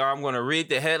business. So I'm going to read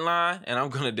the headline and I'm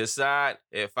going to decide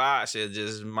if I should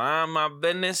just mind my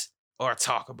business or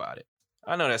talk about it.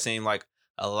 I know that seems like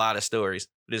a lot of stories,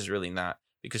 but it's really not,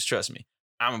 because trust me,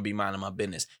 I'm going to be minding my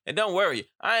business. And don't worry,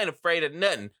 I ain't afraid of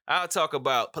nothing. I'll talk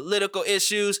about political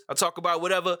issues. I'll talk about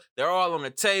whatever. They're all on the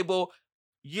table.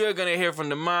 You're going to hear from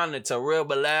the mind of Terrell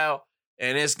Bilal.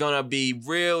 And it's going to be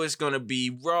real, it's going to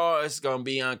be raw, it's going to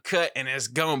be uncut, and it's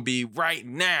going to be right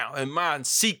now in my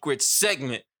secret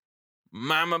segment,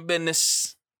 Mind My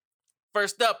Business.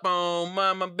 First up on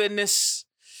Mind My Business,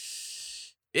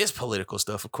 it's political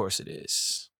stuff, of course it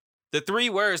is. The 3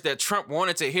 words that Trump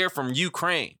wanted to hear from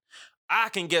Ukraine. I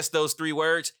can guess those 3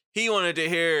 words. He wanted to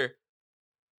hear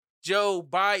Joe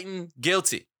Biden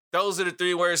guilty. Those are the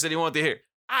 3 words that he wanted to hear.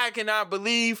 I cannot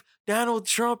believe Donald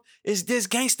Trump is this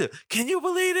gangster. Can you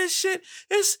believe this shit?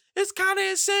 It's kind of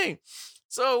insane.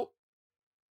 So,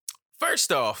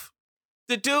 first off,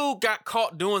 the dude got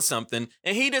caught doing something,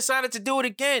 and he decided to do it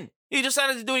again. He's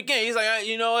like,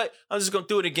 you know what? I'm just gonna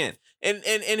do it again.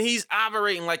 And he's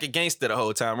operating like a gangster the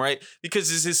whole time, right? Because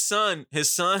it's his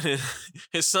son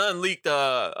leaked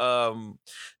the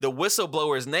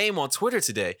whistleblower's name on Twitter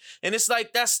today. And it's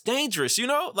like, that's dangerous, you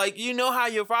know? Like, you know how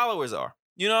your followers are.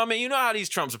 You know what I mean? You know how these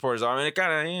Trump supporters are. I mean, it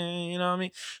kind of, you know what I mean?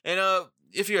 And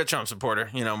if you're a Trump supporter,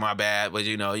 you know, my bad, but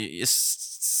you know, it's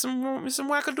some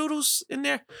wackadoodles in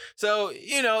there. So,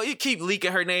 you know, you keep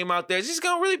leaking her name out there, she's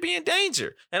gonna really be in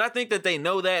danger. And I think that they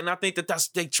know that, and I think that that's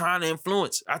they trying to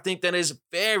influence. I think that is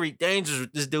very dangerous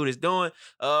what this dude is doing.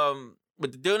 But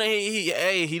the dude,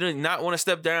 he did not want to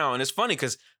step down. And it's funny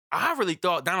because I really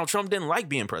thought Donald Trump didn't like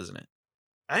being president.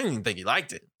 I didn't even think he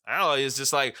liked it. It's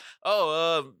just like,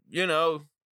 you know,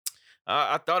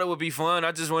 I thought it would be fun.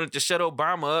 I just wanted to shut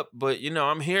Obama up, but, you know,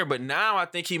 I'm here. But now I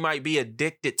think he might be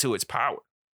addicted to its power.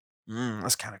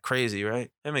 That's kind of crazy,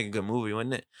 right? That'd make a good movie,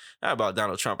 wouldn't it? Not about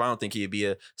Donald Trump. I don't think he'd be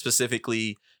a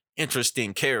specifically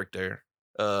interesting character.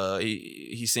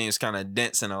 He seems kind of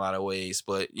dense in a lot of ways,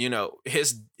 but, you know,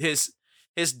 his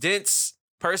dense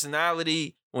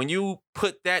personality, when you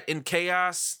put that in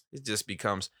chaos, it just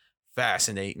becomes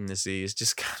fascinating to see. It's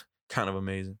just kind of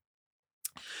amazing.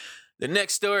 The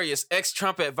next story is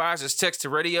ex-Trump advisors text to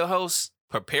radio hosts,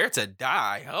 prepare to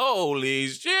die. Holy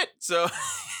shit. So,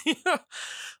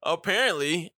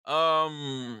 apparently,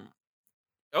 apparently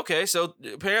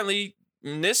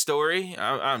in this story,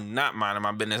 I'm not minding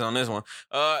my business on this one.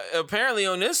 Apparently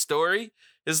on this story,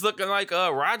 it's looking like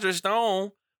Roger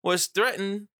Stone was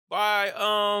threatened by,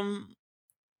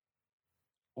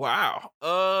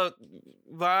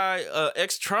 by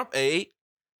ex-Trump aide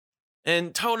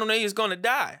and told him that he was going to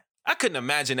die. I couldn't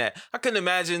imagine that. I couldn't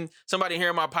imagine somebody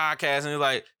hearing my podcast and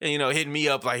like, you know, hitting me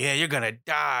up like, yeah, you're going to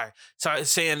die. So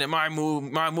saying that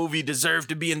my movie deserved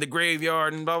to be in the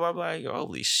graveyard and blah, blah, blah.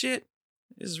 Holy shit.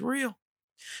 It's real.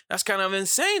 That's kind of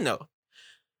insane, though.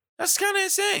 That's kind of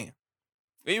insane.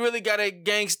 We really got a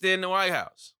gangster in the White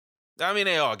House. I mean,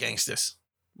 they all gangsters.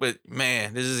 But,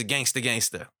 man, this is a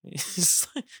gangster. It's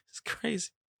crazy.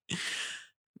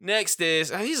 Next is,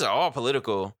 these are all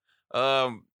political.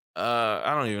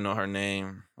 I don't even know her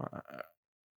name.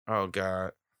 Oh,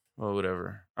 God. Well,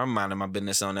 whatever. I'm minding my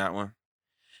business on that one.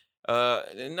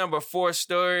 Number 4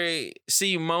 story,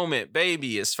 See Moment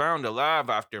Baby is found alive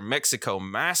after Mexico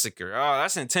massacre. Oh,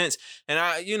 that's intense. And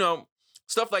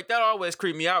stuff like that always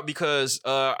creep me out because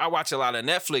I watch a lot of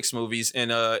Netflix movies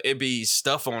and it be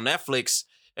stuff on Netflix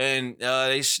and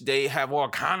they have all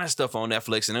kind of stuff on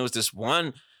Netflix. And it was this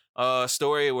one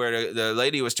story where the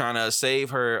lady was trying to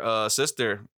save her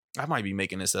sister. I might be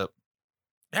making this up.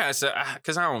 Yeah,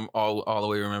 because I don't all the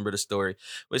way remember the story,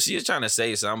 but she was trying to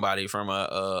save somebody from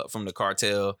the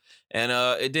cartel, and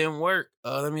it didn't work.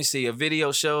 Let me see. A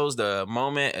video shows the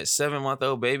moment a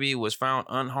 7-month-old baby was found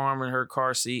unharmed in her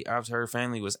car seat after her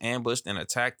family was ambushed and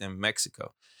attacked in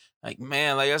Mexico. Like,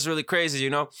 man, like that's really crazy,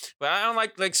 But I don't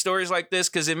like stories like this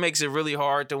because it makes it really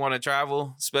hard to want to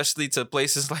travel, especially to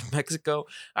places like Mexico.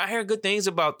 I hear good things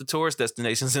about the tourist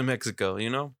destinations in Mexico.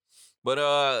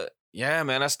 But yeah,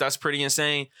 man, that's pretty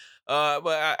insane. But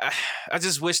I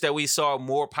just wish that we saw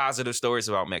more positive stories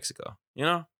about Mexico.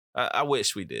 I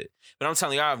wish we did. But I'm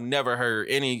telling you, I've never heard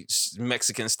any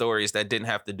Mexican stories that didn't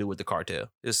have to do with the cartel.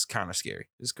 It's kind of scary.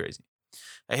 It's crazy.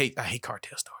 I hate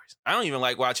cartel stories. I don't even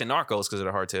like watching Narcos because of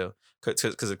the cartel.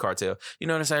 Because of cartel. You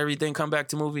notice how everything come back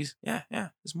to movies? Yeah.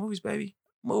 It's movies, baby.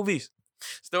 Movies.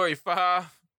 Story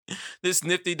 5. This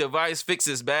nifty device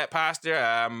fixes bad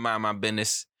posture. Mind my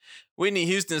business. Whitney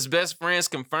Houston's best friend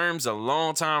confirms a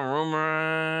long-time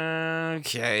rumor.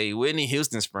 Okay, Whitney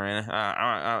Houston's friend.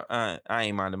 I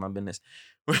ain't minding my business.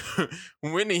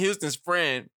 Whitney Houston's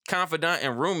friend, confidant,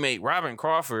 and roommate Robin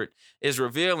Crawford is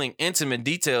revealing intimate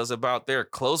details about their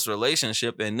close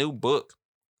relationship and new book.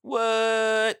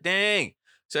 What? Dang.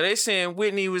 So they saying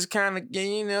Whitney was kind of,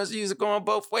 she was going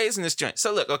both ways in this joint.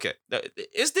 So look, okay,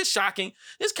 is this shocking?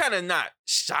 It's kind of not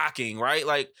shocking, right?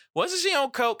 Like, wasn't she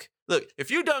on coke? Look, if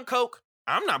you done coke,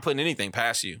 I'm not putting anything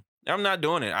past you. I'm not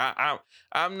doing it.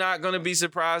 I'm not going to be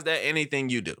surprised at anything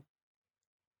you do.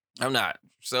 I'm not.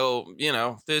 So,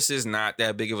 this is not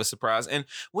that big of a surprise. And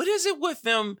what is it with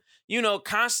them,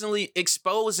 constantly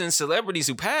exposing celebrities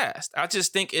who passed? I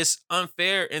just think it's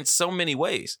unfair in so many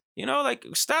ways. Like,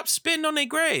 stop spitting on their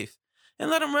grave and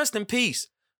let them rest in peace.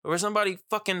 Or somebody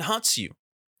fucking hunts you,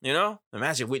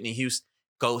 Imagine Whitney Houston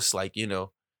ghosts, like,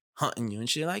 hunting you and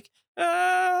shit, like,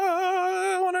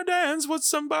 I want to dance with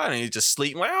somebody. And you just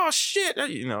sleep, like, oh, shit.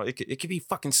 It could be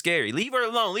fucking scary. Leave her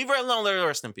alone. Let her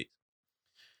rest in peace.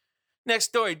 Next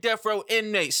story, death row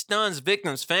inmate stuns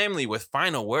victim's family with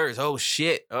final words. Oh,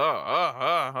 shit.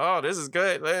 Oh, this is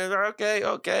good.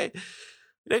 Okay.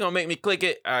 They're going to make me click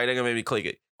it. All right, they're going to make me click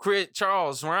it.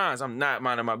 Charles Rhines, I'm not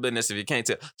minding my business if you can't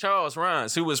tell. Charles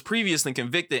Rhines, who was previously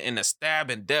convicted in the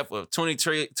stab and death of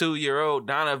 22-year-old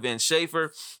Donovan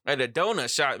Schaefer at a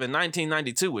donut shop in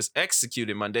 1992, was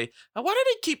executed Monday. Now, why do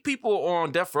they keep people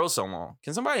on death row so long?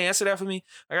 Can somebody answer that for me?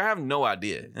 Like, I have no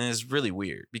idea, and it's really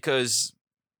weird because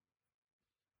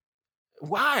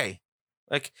why?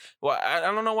 Like, well, I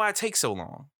don't know why it takes so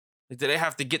long. Like, do they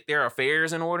have to get their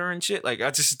affairs in order and shit? Like, I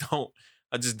just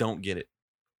don't get it.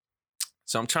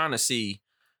 So I'm trying to see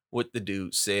what the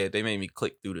dude said. They made me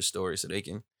click through the story so they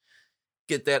can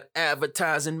get that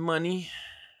advertising money.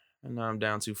 And now I'm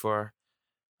down too far.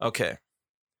 Okay.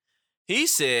 He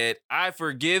said, I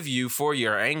forgive you for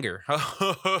your anger.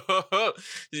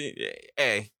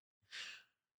 Hey.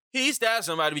 He stabbed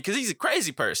somebody because he's a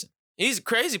crazy person.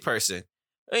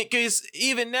 Because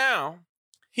even now,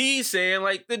 he's saying,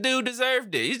 like, the dude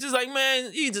deserved it. He's just like,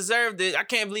 man, he deserved it. I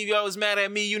can't believe y'all was mad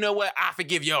at me. You know what? I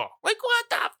forgive y'all. Like, what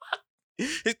the fuck?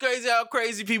 It's crazy how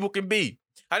crazy people can be.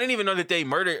 I didn't even know that they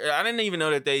murdered. I didn't even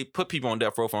know that they put people on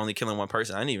death row for only killing one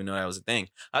person. I didn't even know that was a thing.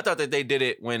 I thought that they did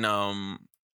it when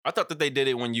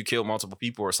you kill multiple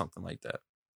people or something like that.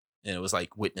 And it was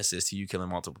like witnesses to you killing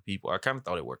multiple people. I kind of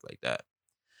thought it worked like that.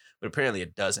 But apparently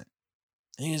it doesn't.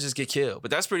 And you just get killed. But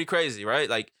that's pretty crazy, right?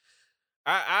 Like,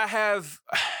 I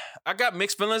got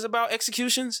mixed feelings about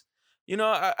executions.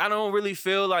 I don't really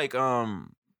feel like, I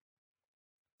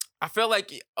feel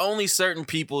like only certain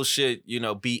people should,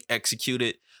 be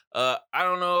executed. I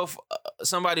don't know if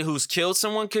somebody who's killed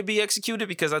someone could be executed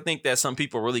because I think that some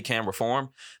people really can reform.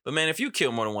 But man, if you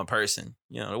kill more than one person,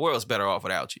 the world's better off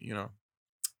without you,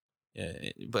 Yeah,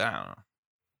 but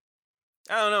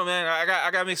I don't know, man.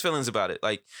 I got mixed feelings about it.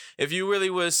 Like,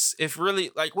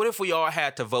 what if we all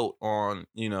had to vote on,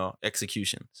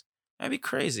 executions? That'd be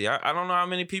crazy. I don't know how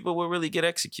many people would really get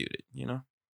executed,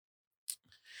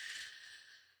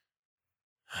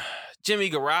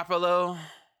 Jimmy Garoppolo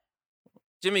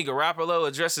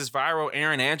addresses viral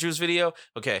Aaron Andrews video.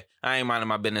 Okay, I ain't minding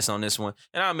my business on this one,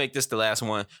 and I'll make this the last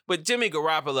one. But Jimmy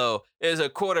Garoppolo is a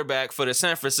quarterback for the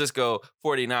San Francisco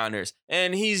 49ers,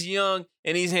 and he's young,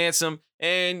 and he's handsome,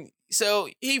 and so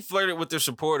he flirted with the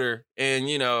supporter, and,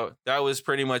 that was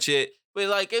pretty much it. But,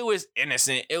 like, it was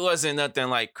innocent. It wasn't nothing,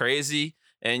 like, crazy.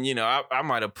 And, I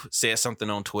might have said something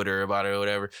on Twitter about it or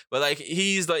whatever. But, like,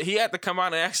 he had to come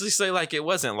out and actually say, like, it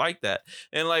wasn't like that.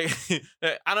 And, like,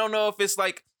 I don't know if it's,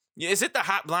 like, is it the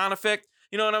hot blonde effect?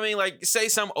 You know what I mean? Like, say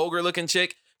some ogre-looking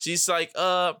chick. She's like,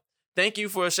 thank you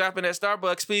for shopping at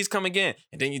Starbucks. Please come again.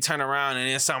 And then you turn around and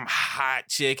there's some hot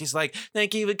chick. It's like,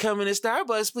 thank you for coming to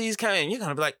Starbucks. Please come in. You're going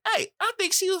to be like, hey, I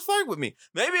think she was flirting with me.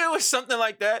 Maybe it was something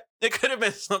like that. It could have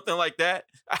been something like that.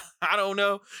 I don't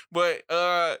know. But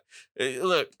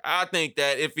look, I think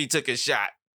that if he took a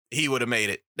shot, he would have made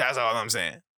it. That's all I'm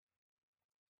saying.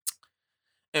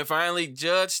 And finally,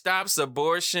 judge stops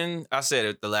abortion. I said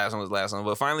it, the last one was the last one,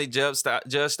 but finally, judge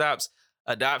stops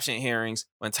adoption hearings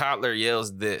when toddler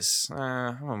yells this.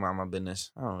 I don't mind my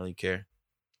business. I don't really care.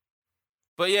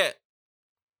 But yeah,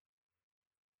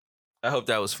 I hope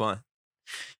that was fun.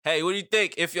 Hey, what do you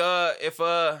think? If you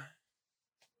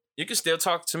can still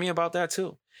talk to me about that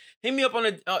too. Hit me up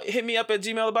at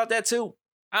Gmail about that too.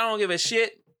 I don't give a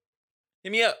shit.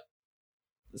 Hit me up.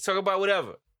 Let's talk about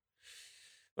whatever.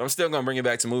 But I'm still gonna bring it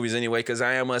back to movies anyway, because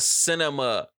I am a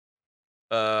cinema.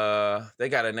 They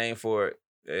got a name for it.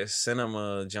 A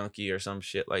cinema junkie or some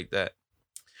shit like that.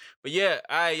 But yeah,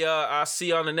 I'll see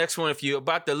you on the next one. If you're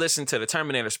about to listen to the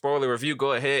Terminator spoiler review,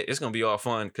 go ahead. It's gonna be all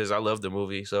fun because I love the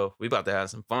movie. So we about to have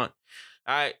some fun.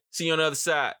 All right, see you on the other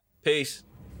side. Peace.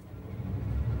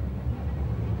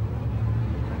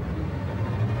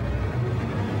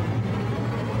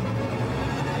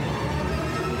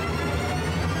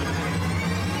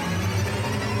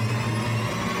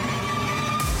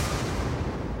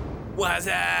 What's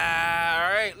up? All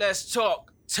right, let's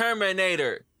talk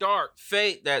Terminator Dark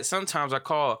Fate, that sometimes I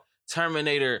call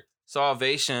Terminator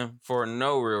Salvation for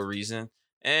no real reason.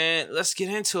 And let's get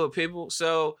into it, people.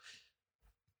 So,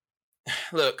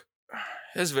 look,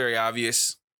 it's very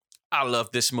obvious. I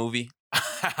love this movie.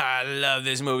 I love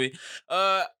this movie.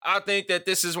 I think that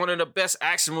this is one of the best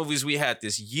action movies we had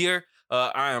this year.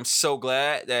 I am so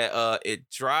glad that it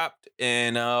dropped,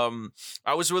 and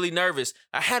I was really nervous.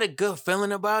 I had a good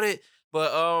feeling about it,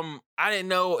 but I didn't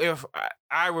know if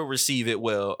I would receive it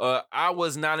well. I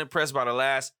was not impressed by the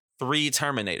last 3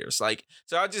 Terminators.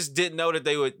 So I just didn't know that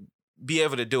they would be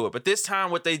able to do it. But this time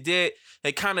what they did,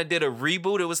 they kind of did a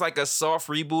reboot. It was like a soft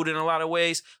reboot in a lot of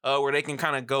ways, where they can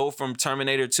kind of go from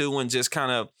Terminator 2 and just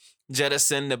kind of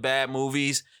jettison the bad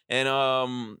movies. And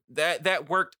that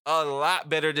worked a lot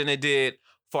better than it did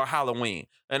for Halloween.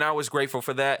 And I was grateful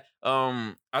for that.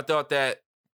 I thought that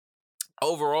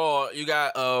overall, you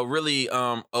got a really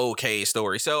okay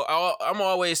story. So I'm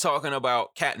always talking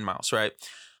about cat and mouse, right?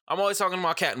 I'm always talking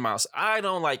about cat and mouse. I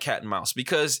don't like cat and mouse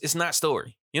because it's not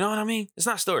story. You know what I mean? It's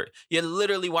not story. You're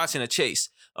literally watching a chase.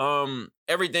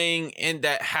 Everything in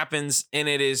that happens in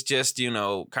it is just,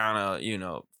 kind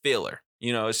of, filler.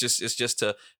 It's just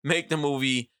to make the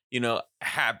movie,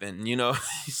 happen.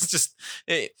 It's just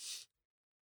a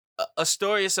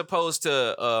story is supposed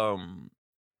to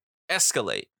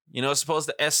escalate. It's supposed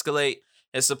to escalate.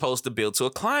 It's supposed to build to a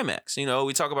climax.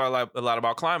 We talk about a lot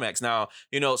about climax. Now,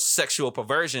 sexual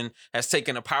perversion has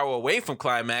taken the power away from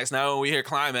climax. Now, when we hear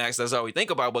climax, that's all we think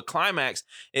about. But climax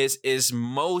is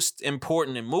most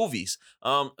important in movies,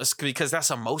 because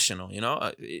that's emotional.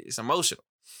 It's emotional,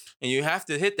 and you have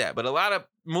to hit that. But a lot of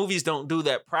movies don't do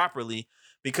that properly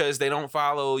because they don't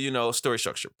follow, story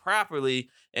structure properly,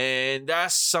 and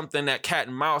that's something that cat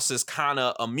and mouse is kind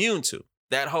of immune to.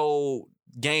 That whole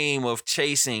game of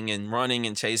chasing and running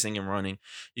and chasing and running.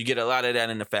 You get a lot of that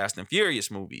in the Fast and Furious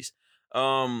movies.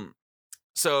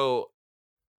 So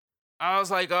I was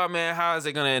like, oh man, how is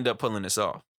it going to end up pulling this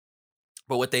off?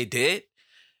 But what they did,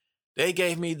 they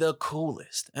gave me the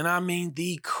coolest, and I mean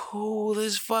the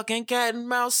coolest fucking cat and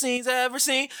mouse scenes I ever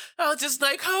seen. I was just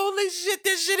like, holy shit,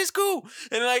 this shit is cool.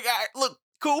 And look,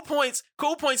 Cool Points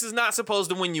is not supposed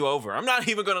to win you over. I'm not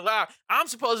even going to lie. I'm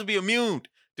supposed to be immune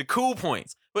to Cool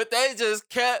Points. But they just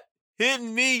kept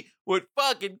hitting me with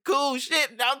fucking cool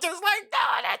shit. And I'm just like,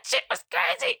 no, that shit was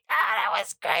crazy. That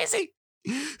was crazy.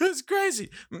 It's crazy.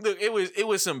 Look, it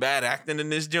was some bad acting in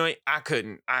this joint. I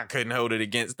couldn't hold it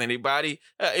against anybody.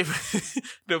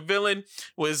 The villain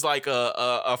was like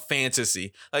a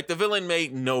fantasy. Like, the villain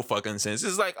made no fucking sense.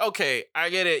 It's like, okay, I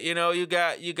get it. You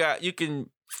can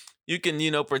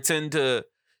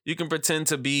pretend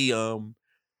to be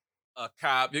a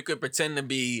cop. You could pretend to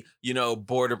be,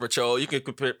 border patrol. You could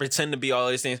pretend to be all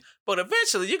these things. But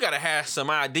eventually, you got to have some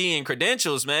ID and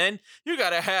credentials, man. You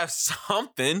got to have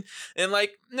something. And,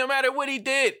 no matter what he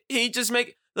did, he just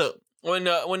look, when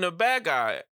the bad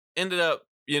guy ended up,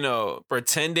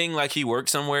 pretending like he worked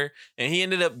somewhere, and he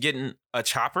ended up getting a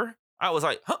chopper, I was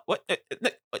like, huh, what?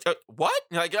 What?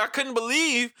 I couldn't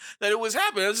believe that it was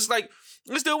happening. I was just like,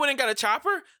 this dude went and got a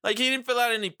chopper? He didn't fill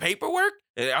out any paperwork?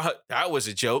 That was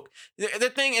a joke.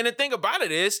 The thing about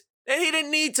it is that he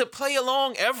didn't need to play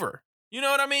along ever. You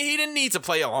know what I mean? He didn't need to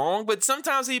play along, but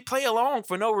sometimes he play along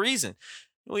for no reason.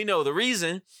 We know the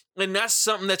reason, and that's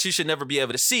something that you should never be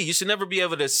able to see. You should never be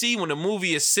able to see when a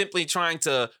movie is simply trying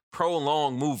to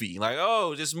prolong movie.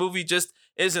 This movie just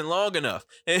isn't long enough.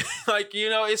 And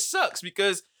it sucks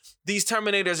because these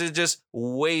Terminators are just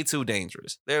way too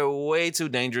dangerous. They're way too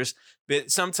dangerous. But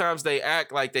sometimes they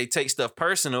act like they take stuff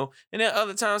personal, and then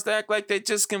other times they act like they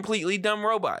just completely dumb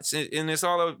robots. And it's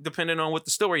all dependent on what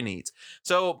the story needs.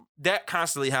 So that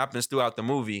constantly happens throughout the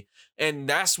movie, and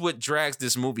that's what drags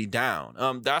this movie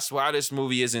down. That's why this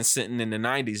movie isn't sitting in the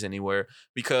 90s anywhere,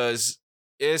 because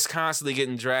it's constantly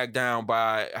getting dragged down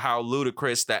by how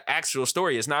ludicrous the actual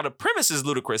story is. Now, the premise is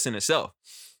ludicrous in itself.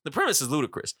 The premise is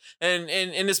ludicrous,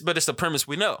 but it's the premise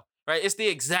we know, right? It's the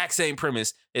exact same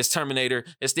premise as Terminator.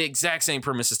 It's the exact same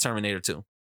premise as Terminator 2.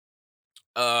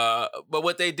 But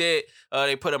what they did,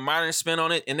 they put a modern spin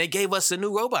on it, and they gave us a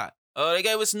new robot. Now,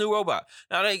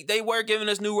 they were giving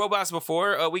us new robots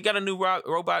before. We got a new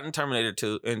robot in Terminator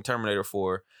 2, in Terminator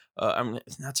 4.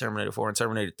 Not Terminator 4, in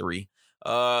Terminator 3.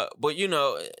 But you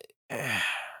know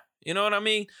what I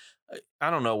mean?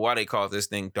 I don't know why they call this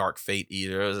thing Dark Fate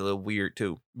either. It was a little weird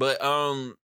too. But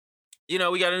we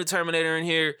got a new Terminator in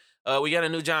here. We got a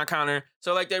new John Connor.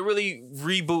 So like they're really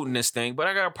rebooting this thing. But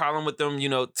I got a problem with them,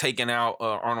 taking out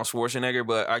Arnold Schwarzenegger.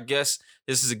 But I guess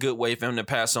this is a good way for him to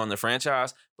pass on the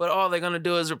franchise. But all they're gonna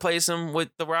do is replace him with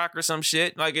The Rock or some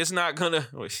shit. Like it's not gonna.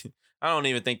 I don't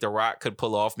even think The Rock could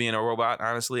pull off being a robot.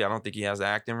 Honestly, I don't think he has the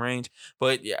acting range.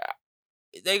 But yeah.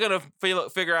 They're gonna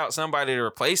figure out somebody to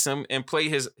replace him and play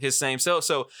his same self.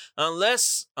 So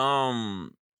unless to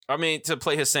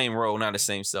play his same role, not his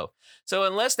same self. So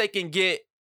unless they can get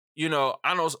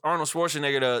Arnold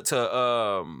Schwarzenegger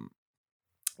to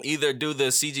either do the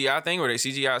CGI thing where they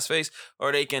CGI his face,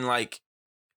 or they can like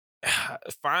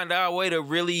find out a way to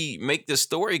really make the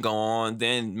story go on,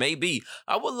 then maybe.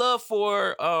 I would love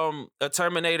for a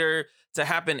Terminator to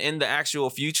happen in the actual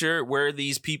future where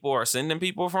these people are sending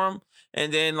people from.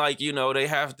 And then, they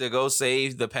have to go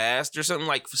save the past or something.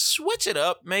 Like, switch it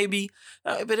up, maybe.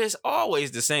 But it's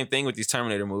always the same thing with these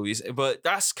Terminator movies. But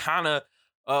that's kind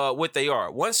of what they are.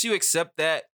 Once you accept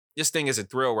that, this thing is a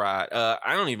thrill ride.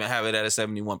 I don't even have it at a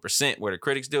 71% where the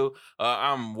critics do.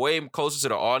 I'm way closer to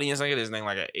the audience. I get this thing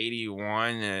like an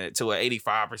 81 to an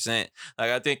 85%.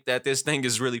 Like, I think that this thing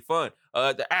is really fun.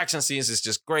 The action scenes is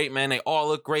just great, man. They all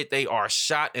look great. They are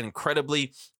shot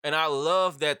incredibly. And I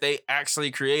love that they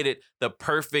actually created the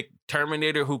perfect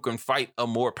Terminator who can fight a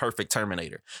more perfect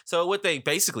Terminator. So what they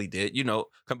basically did,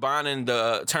 combining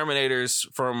the Terminators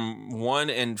from 1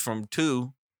 and from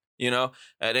 2,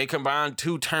 they combined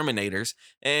 2 Terminators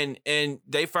and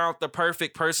they found the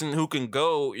perfect person who can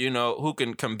go, who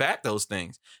can combat those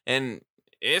things. And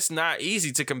it's not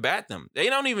easy to combat them. They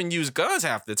don't even use guns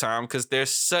half the time because they're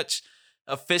such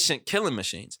efficient killing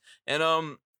machines. And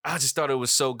I just thought it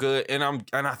was so good. And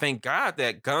I thank God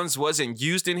that guns wasn't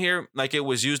used in here like it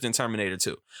was used in Terminator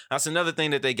 2. That's another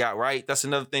thing that they got right. That's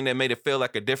another thing that made it feel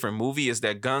like a different movie, is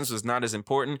that guns was not as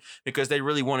important because they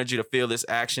really wanted you to feel this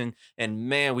action. And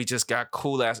man, we just got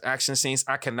cool ass action scenes.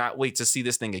 I cannot wait to see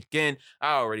this thing again.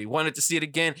 I already wanted to see it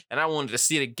again, and I wanted to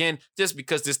see it again just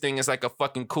because this thing is like a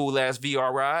fucking cool ass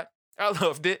VR ride. I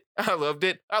loved it. I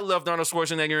loved Arnold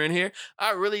Schwarzenegger in here.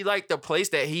 I really like the place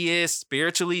that he is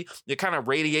spiritually. It kind of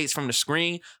radiates from the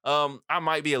screen. I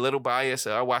might be a little biased.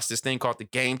 I watched this thing called The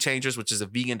Game Changers, which is a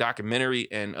vegan documentary,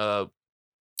 and Arnold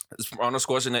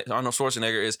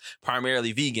Schwarzenegger is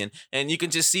primarily vegan. And you can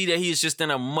just see that he's just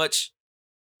in a much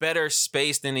better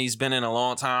space than he's been in a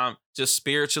long time, just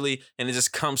spiritually, and it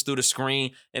just comes through the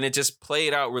screen, and it just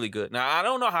played out really good. Now, I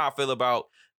don't know how I feel about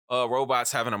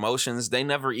robots having emotions. They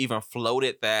never even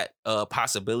floated that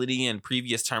possibility in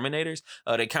previous Terminators.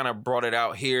 They kind of brought it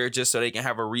out here just so they can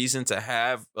have a reason to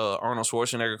have Arnold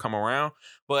Schwarzenegger come around.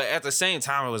 But at the same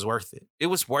time, it was worth it. It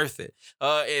was worth it.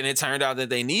 And it turned out that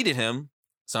they needed him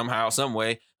somehow, some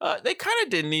way. They kind of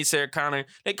didn't need Sarah Connor.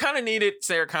 They kind of needed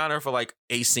Sarah Connor for like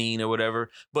a scene or whatever.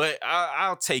 But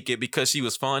I'll take it because she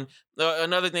was fun.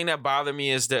 Another thing that bothered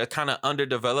me is the kind of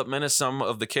underdevelopment of some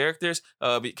of the characters,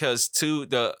 because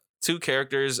the two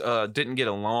characters didn't get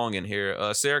along in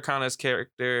here. Sarah Connor's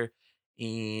character,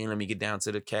 and let me get down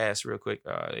to the cast real quick.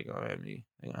 They're gonna have me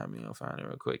find it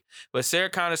real quick. But Sarah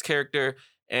Connor's character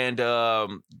and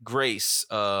Grace,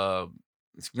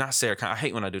 not Sarah Connor. I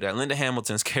hate when I do that. Linda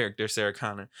Hamilton's character, Sarah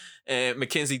Connor, and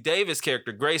Mackenzie Davis'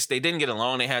 character, Grace, they didn't get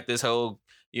along. They had this whole,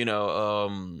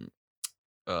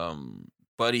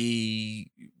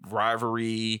 buddy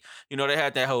rivalry. They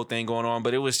had that whole thing going on,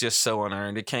 but it was just so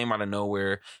unearned. It came out of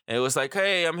nowhere. And it was like,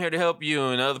 hey, I'm here to help you.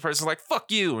 And the other person's like,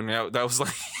 fuck you. And that was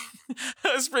like,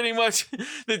 that's pretty much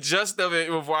the gist of it,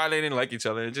 of why they didn't like each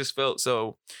other. It just felt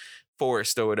so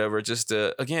forced or whatever, just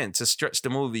to stretch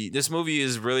the movie. This movie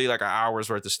is really like an hour's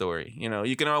worth of story.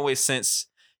 You can always sense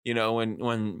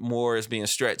when more is being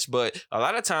stretched. But a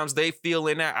lot of times they fill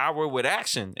in that hour with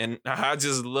action. And I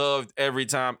just loved every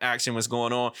time action was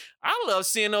going on. I love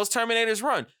seeing those Terminators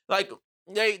run. Like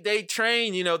they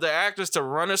train, the actors to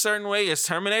run a certain way as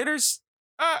Terminators.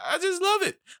 I just love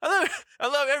it. I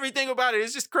love everything about it.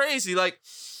 It's just crazy. Like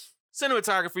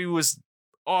cinematography was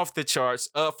off the charts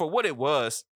for what it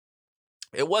was.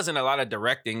 It wasn't a lot of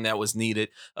directing that was needed.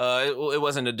 It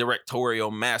wasn't a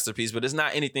directorial masterpiece, but it's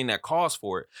not anything that calls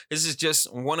for it. This is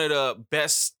just one of the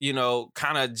best,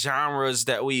 kind of genres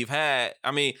that we've had.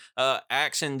 I mean,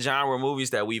 action genre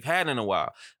movies that we've had in a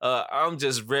while. I'm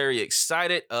just very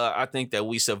excited. I think that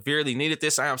we severely needed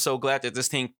this. I am so glad that this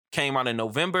thing came out in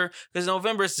November, because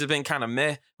November has been kind of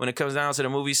meh when it comes down to the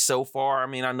movies so far. I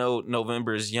mean, I know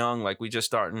November is young, like we just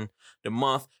starting the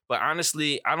month, but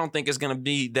honestly, I don't think it's going to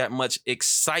be that much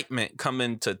excitement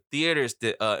coming to theaters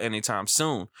anytime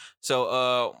soon.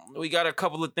 So we got a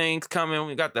couple of things coming.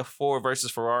 We got the Ford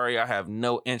versus Ferrari I have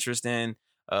no interest in.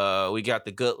 We got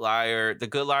The Good Liar. The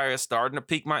Good Liar is starting to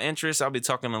pique my interest. I'll be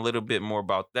talking a little bit more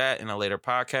about that in a later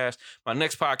podcast. My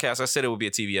next podcast, I said it would be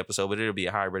a TV episode, but it'll be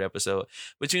a hybrid episode.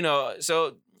 But,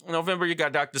 so November, you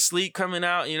got Dr. Sleep coming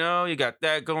out, you got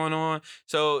that going on.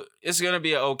 So it's going to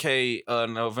be an okay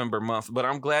November month. But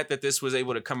I'm glad that this was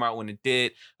able to come out when it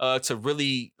did to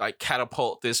really like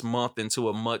catapult this month into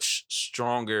a much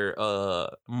stronger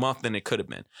month than it could have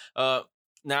been.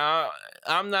 Now,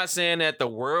 I'm not saying that the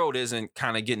world isn't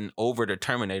kind of getting over the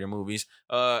Terminator movies.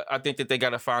 I think that they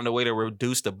got to find a way to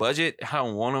reduce the budget. I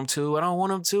don't want them to.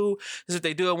 Because if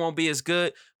they do, it won't be as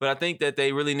good. But I think that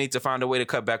they really need to find a way to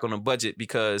cut back on the budget,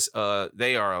 because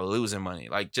they are losing money,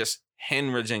 like just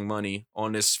hemorrhaging money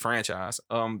on this franchise.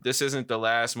 This isn't the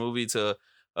last movie to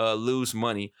lose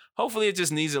money. Hopefully, it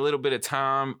just needs a little bit of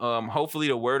time. Hopefully,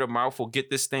 the word of mouth will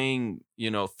get this thing,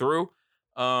 through.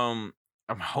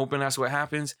 I'm hoping that's what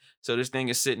happens. So this thing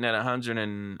is sitting at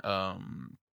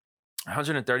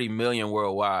 130 million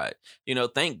worldwide.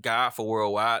 Thank God for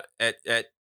worldwide. At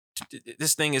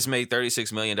this thing has made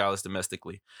 $36 million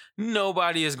domestically.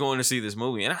 Nobody is going to see this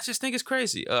movie, and I just think it's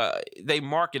crazy. They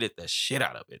marketed the shit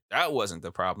out of it. That wasn't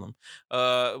the problem.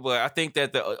 But I think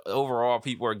that the overall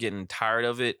people are getting tired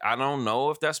of it. I don't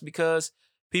know if that's because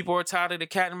people are tired of the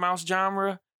cat and mouse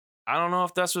genre. I don't know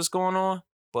if that's what's going on,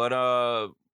 but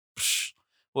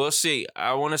we'll see.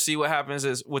 I want to see what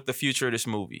happens with the future of this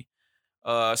movie.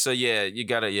 So yeah,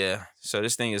 So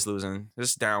this thing is losing.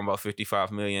 It's down about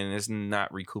 55 million. It's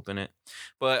not recouping it.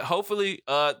 But hopefully,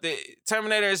 the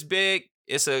Terminator is big.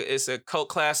 It's a cult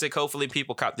classic. Hopefully,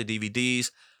 people cop the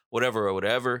DVDs, whatever.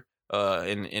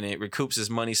 And it recoups his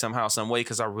money somehow, some way.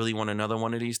 Because I really want another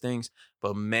one of these things.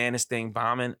 But man, this thing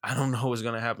bombing. I don't know what's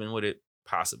gonna happen with it.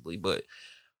 Possibly, but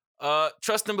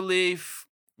trust and believe.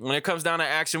 When it comes down to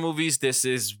action movies, this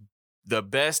is the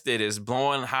best. It is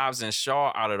blowing Hobbs and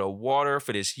Shaw out of the water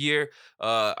for this year.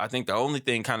 I think the only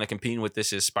thing kind of competing with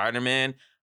this is Spider-Man.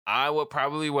 I would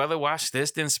probably rather watch this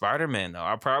than Spider-Man, though.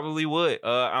 I probably would.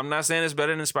 I'm not saying it's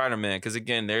better than Spider-Man, because,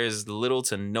 again, there is little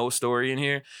to no story in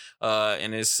here,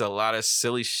 and it's a lot of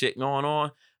silly shit going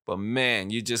on. But, man,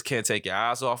 you just can't take your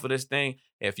eyes off of this thing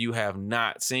if you have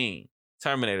not seen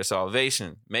Terminator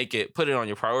Salvation. Put it on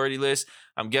your priority list.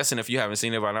 I'm guessing if you haven't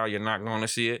seen it by now, you're not going to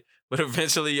see it. But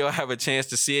eventually you'll have a chance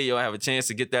to see it. You'll have a chance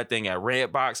to get that thing at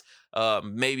Redbox.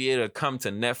 Maybe it'll come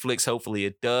to Netflix. Hopefully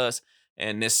it does.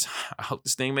 And I hope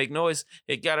this thing make noise.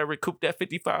 It got to recoup that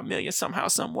 55 million somehow,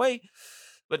 some way.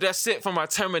 But that's it for my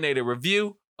Terminator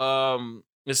review.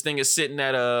 This thing is sitting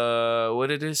at what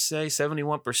did it say?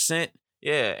 71%.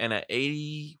 Yeah, and at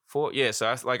 84. Yeah,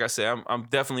 so like I said, I'm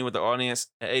definitely with the audience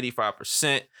at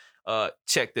 85%.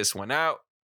 Check this one out.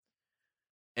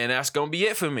 And that's going to be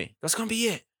it for me. That's going to be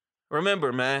it.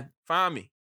 Remember, man, find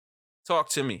me. Talk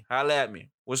to me. Holla at me.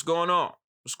 What's going on?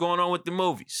 What's going on with the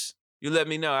movies? You let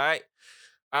me know, all right?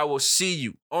 I will see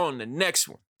you on the next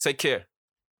one. Take care.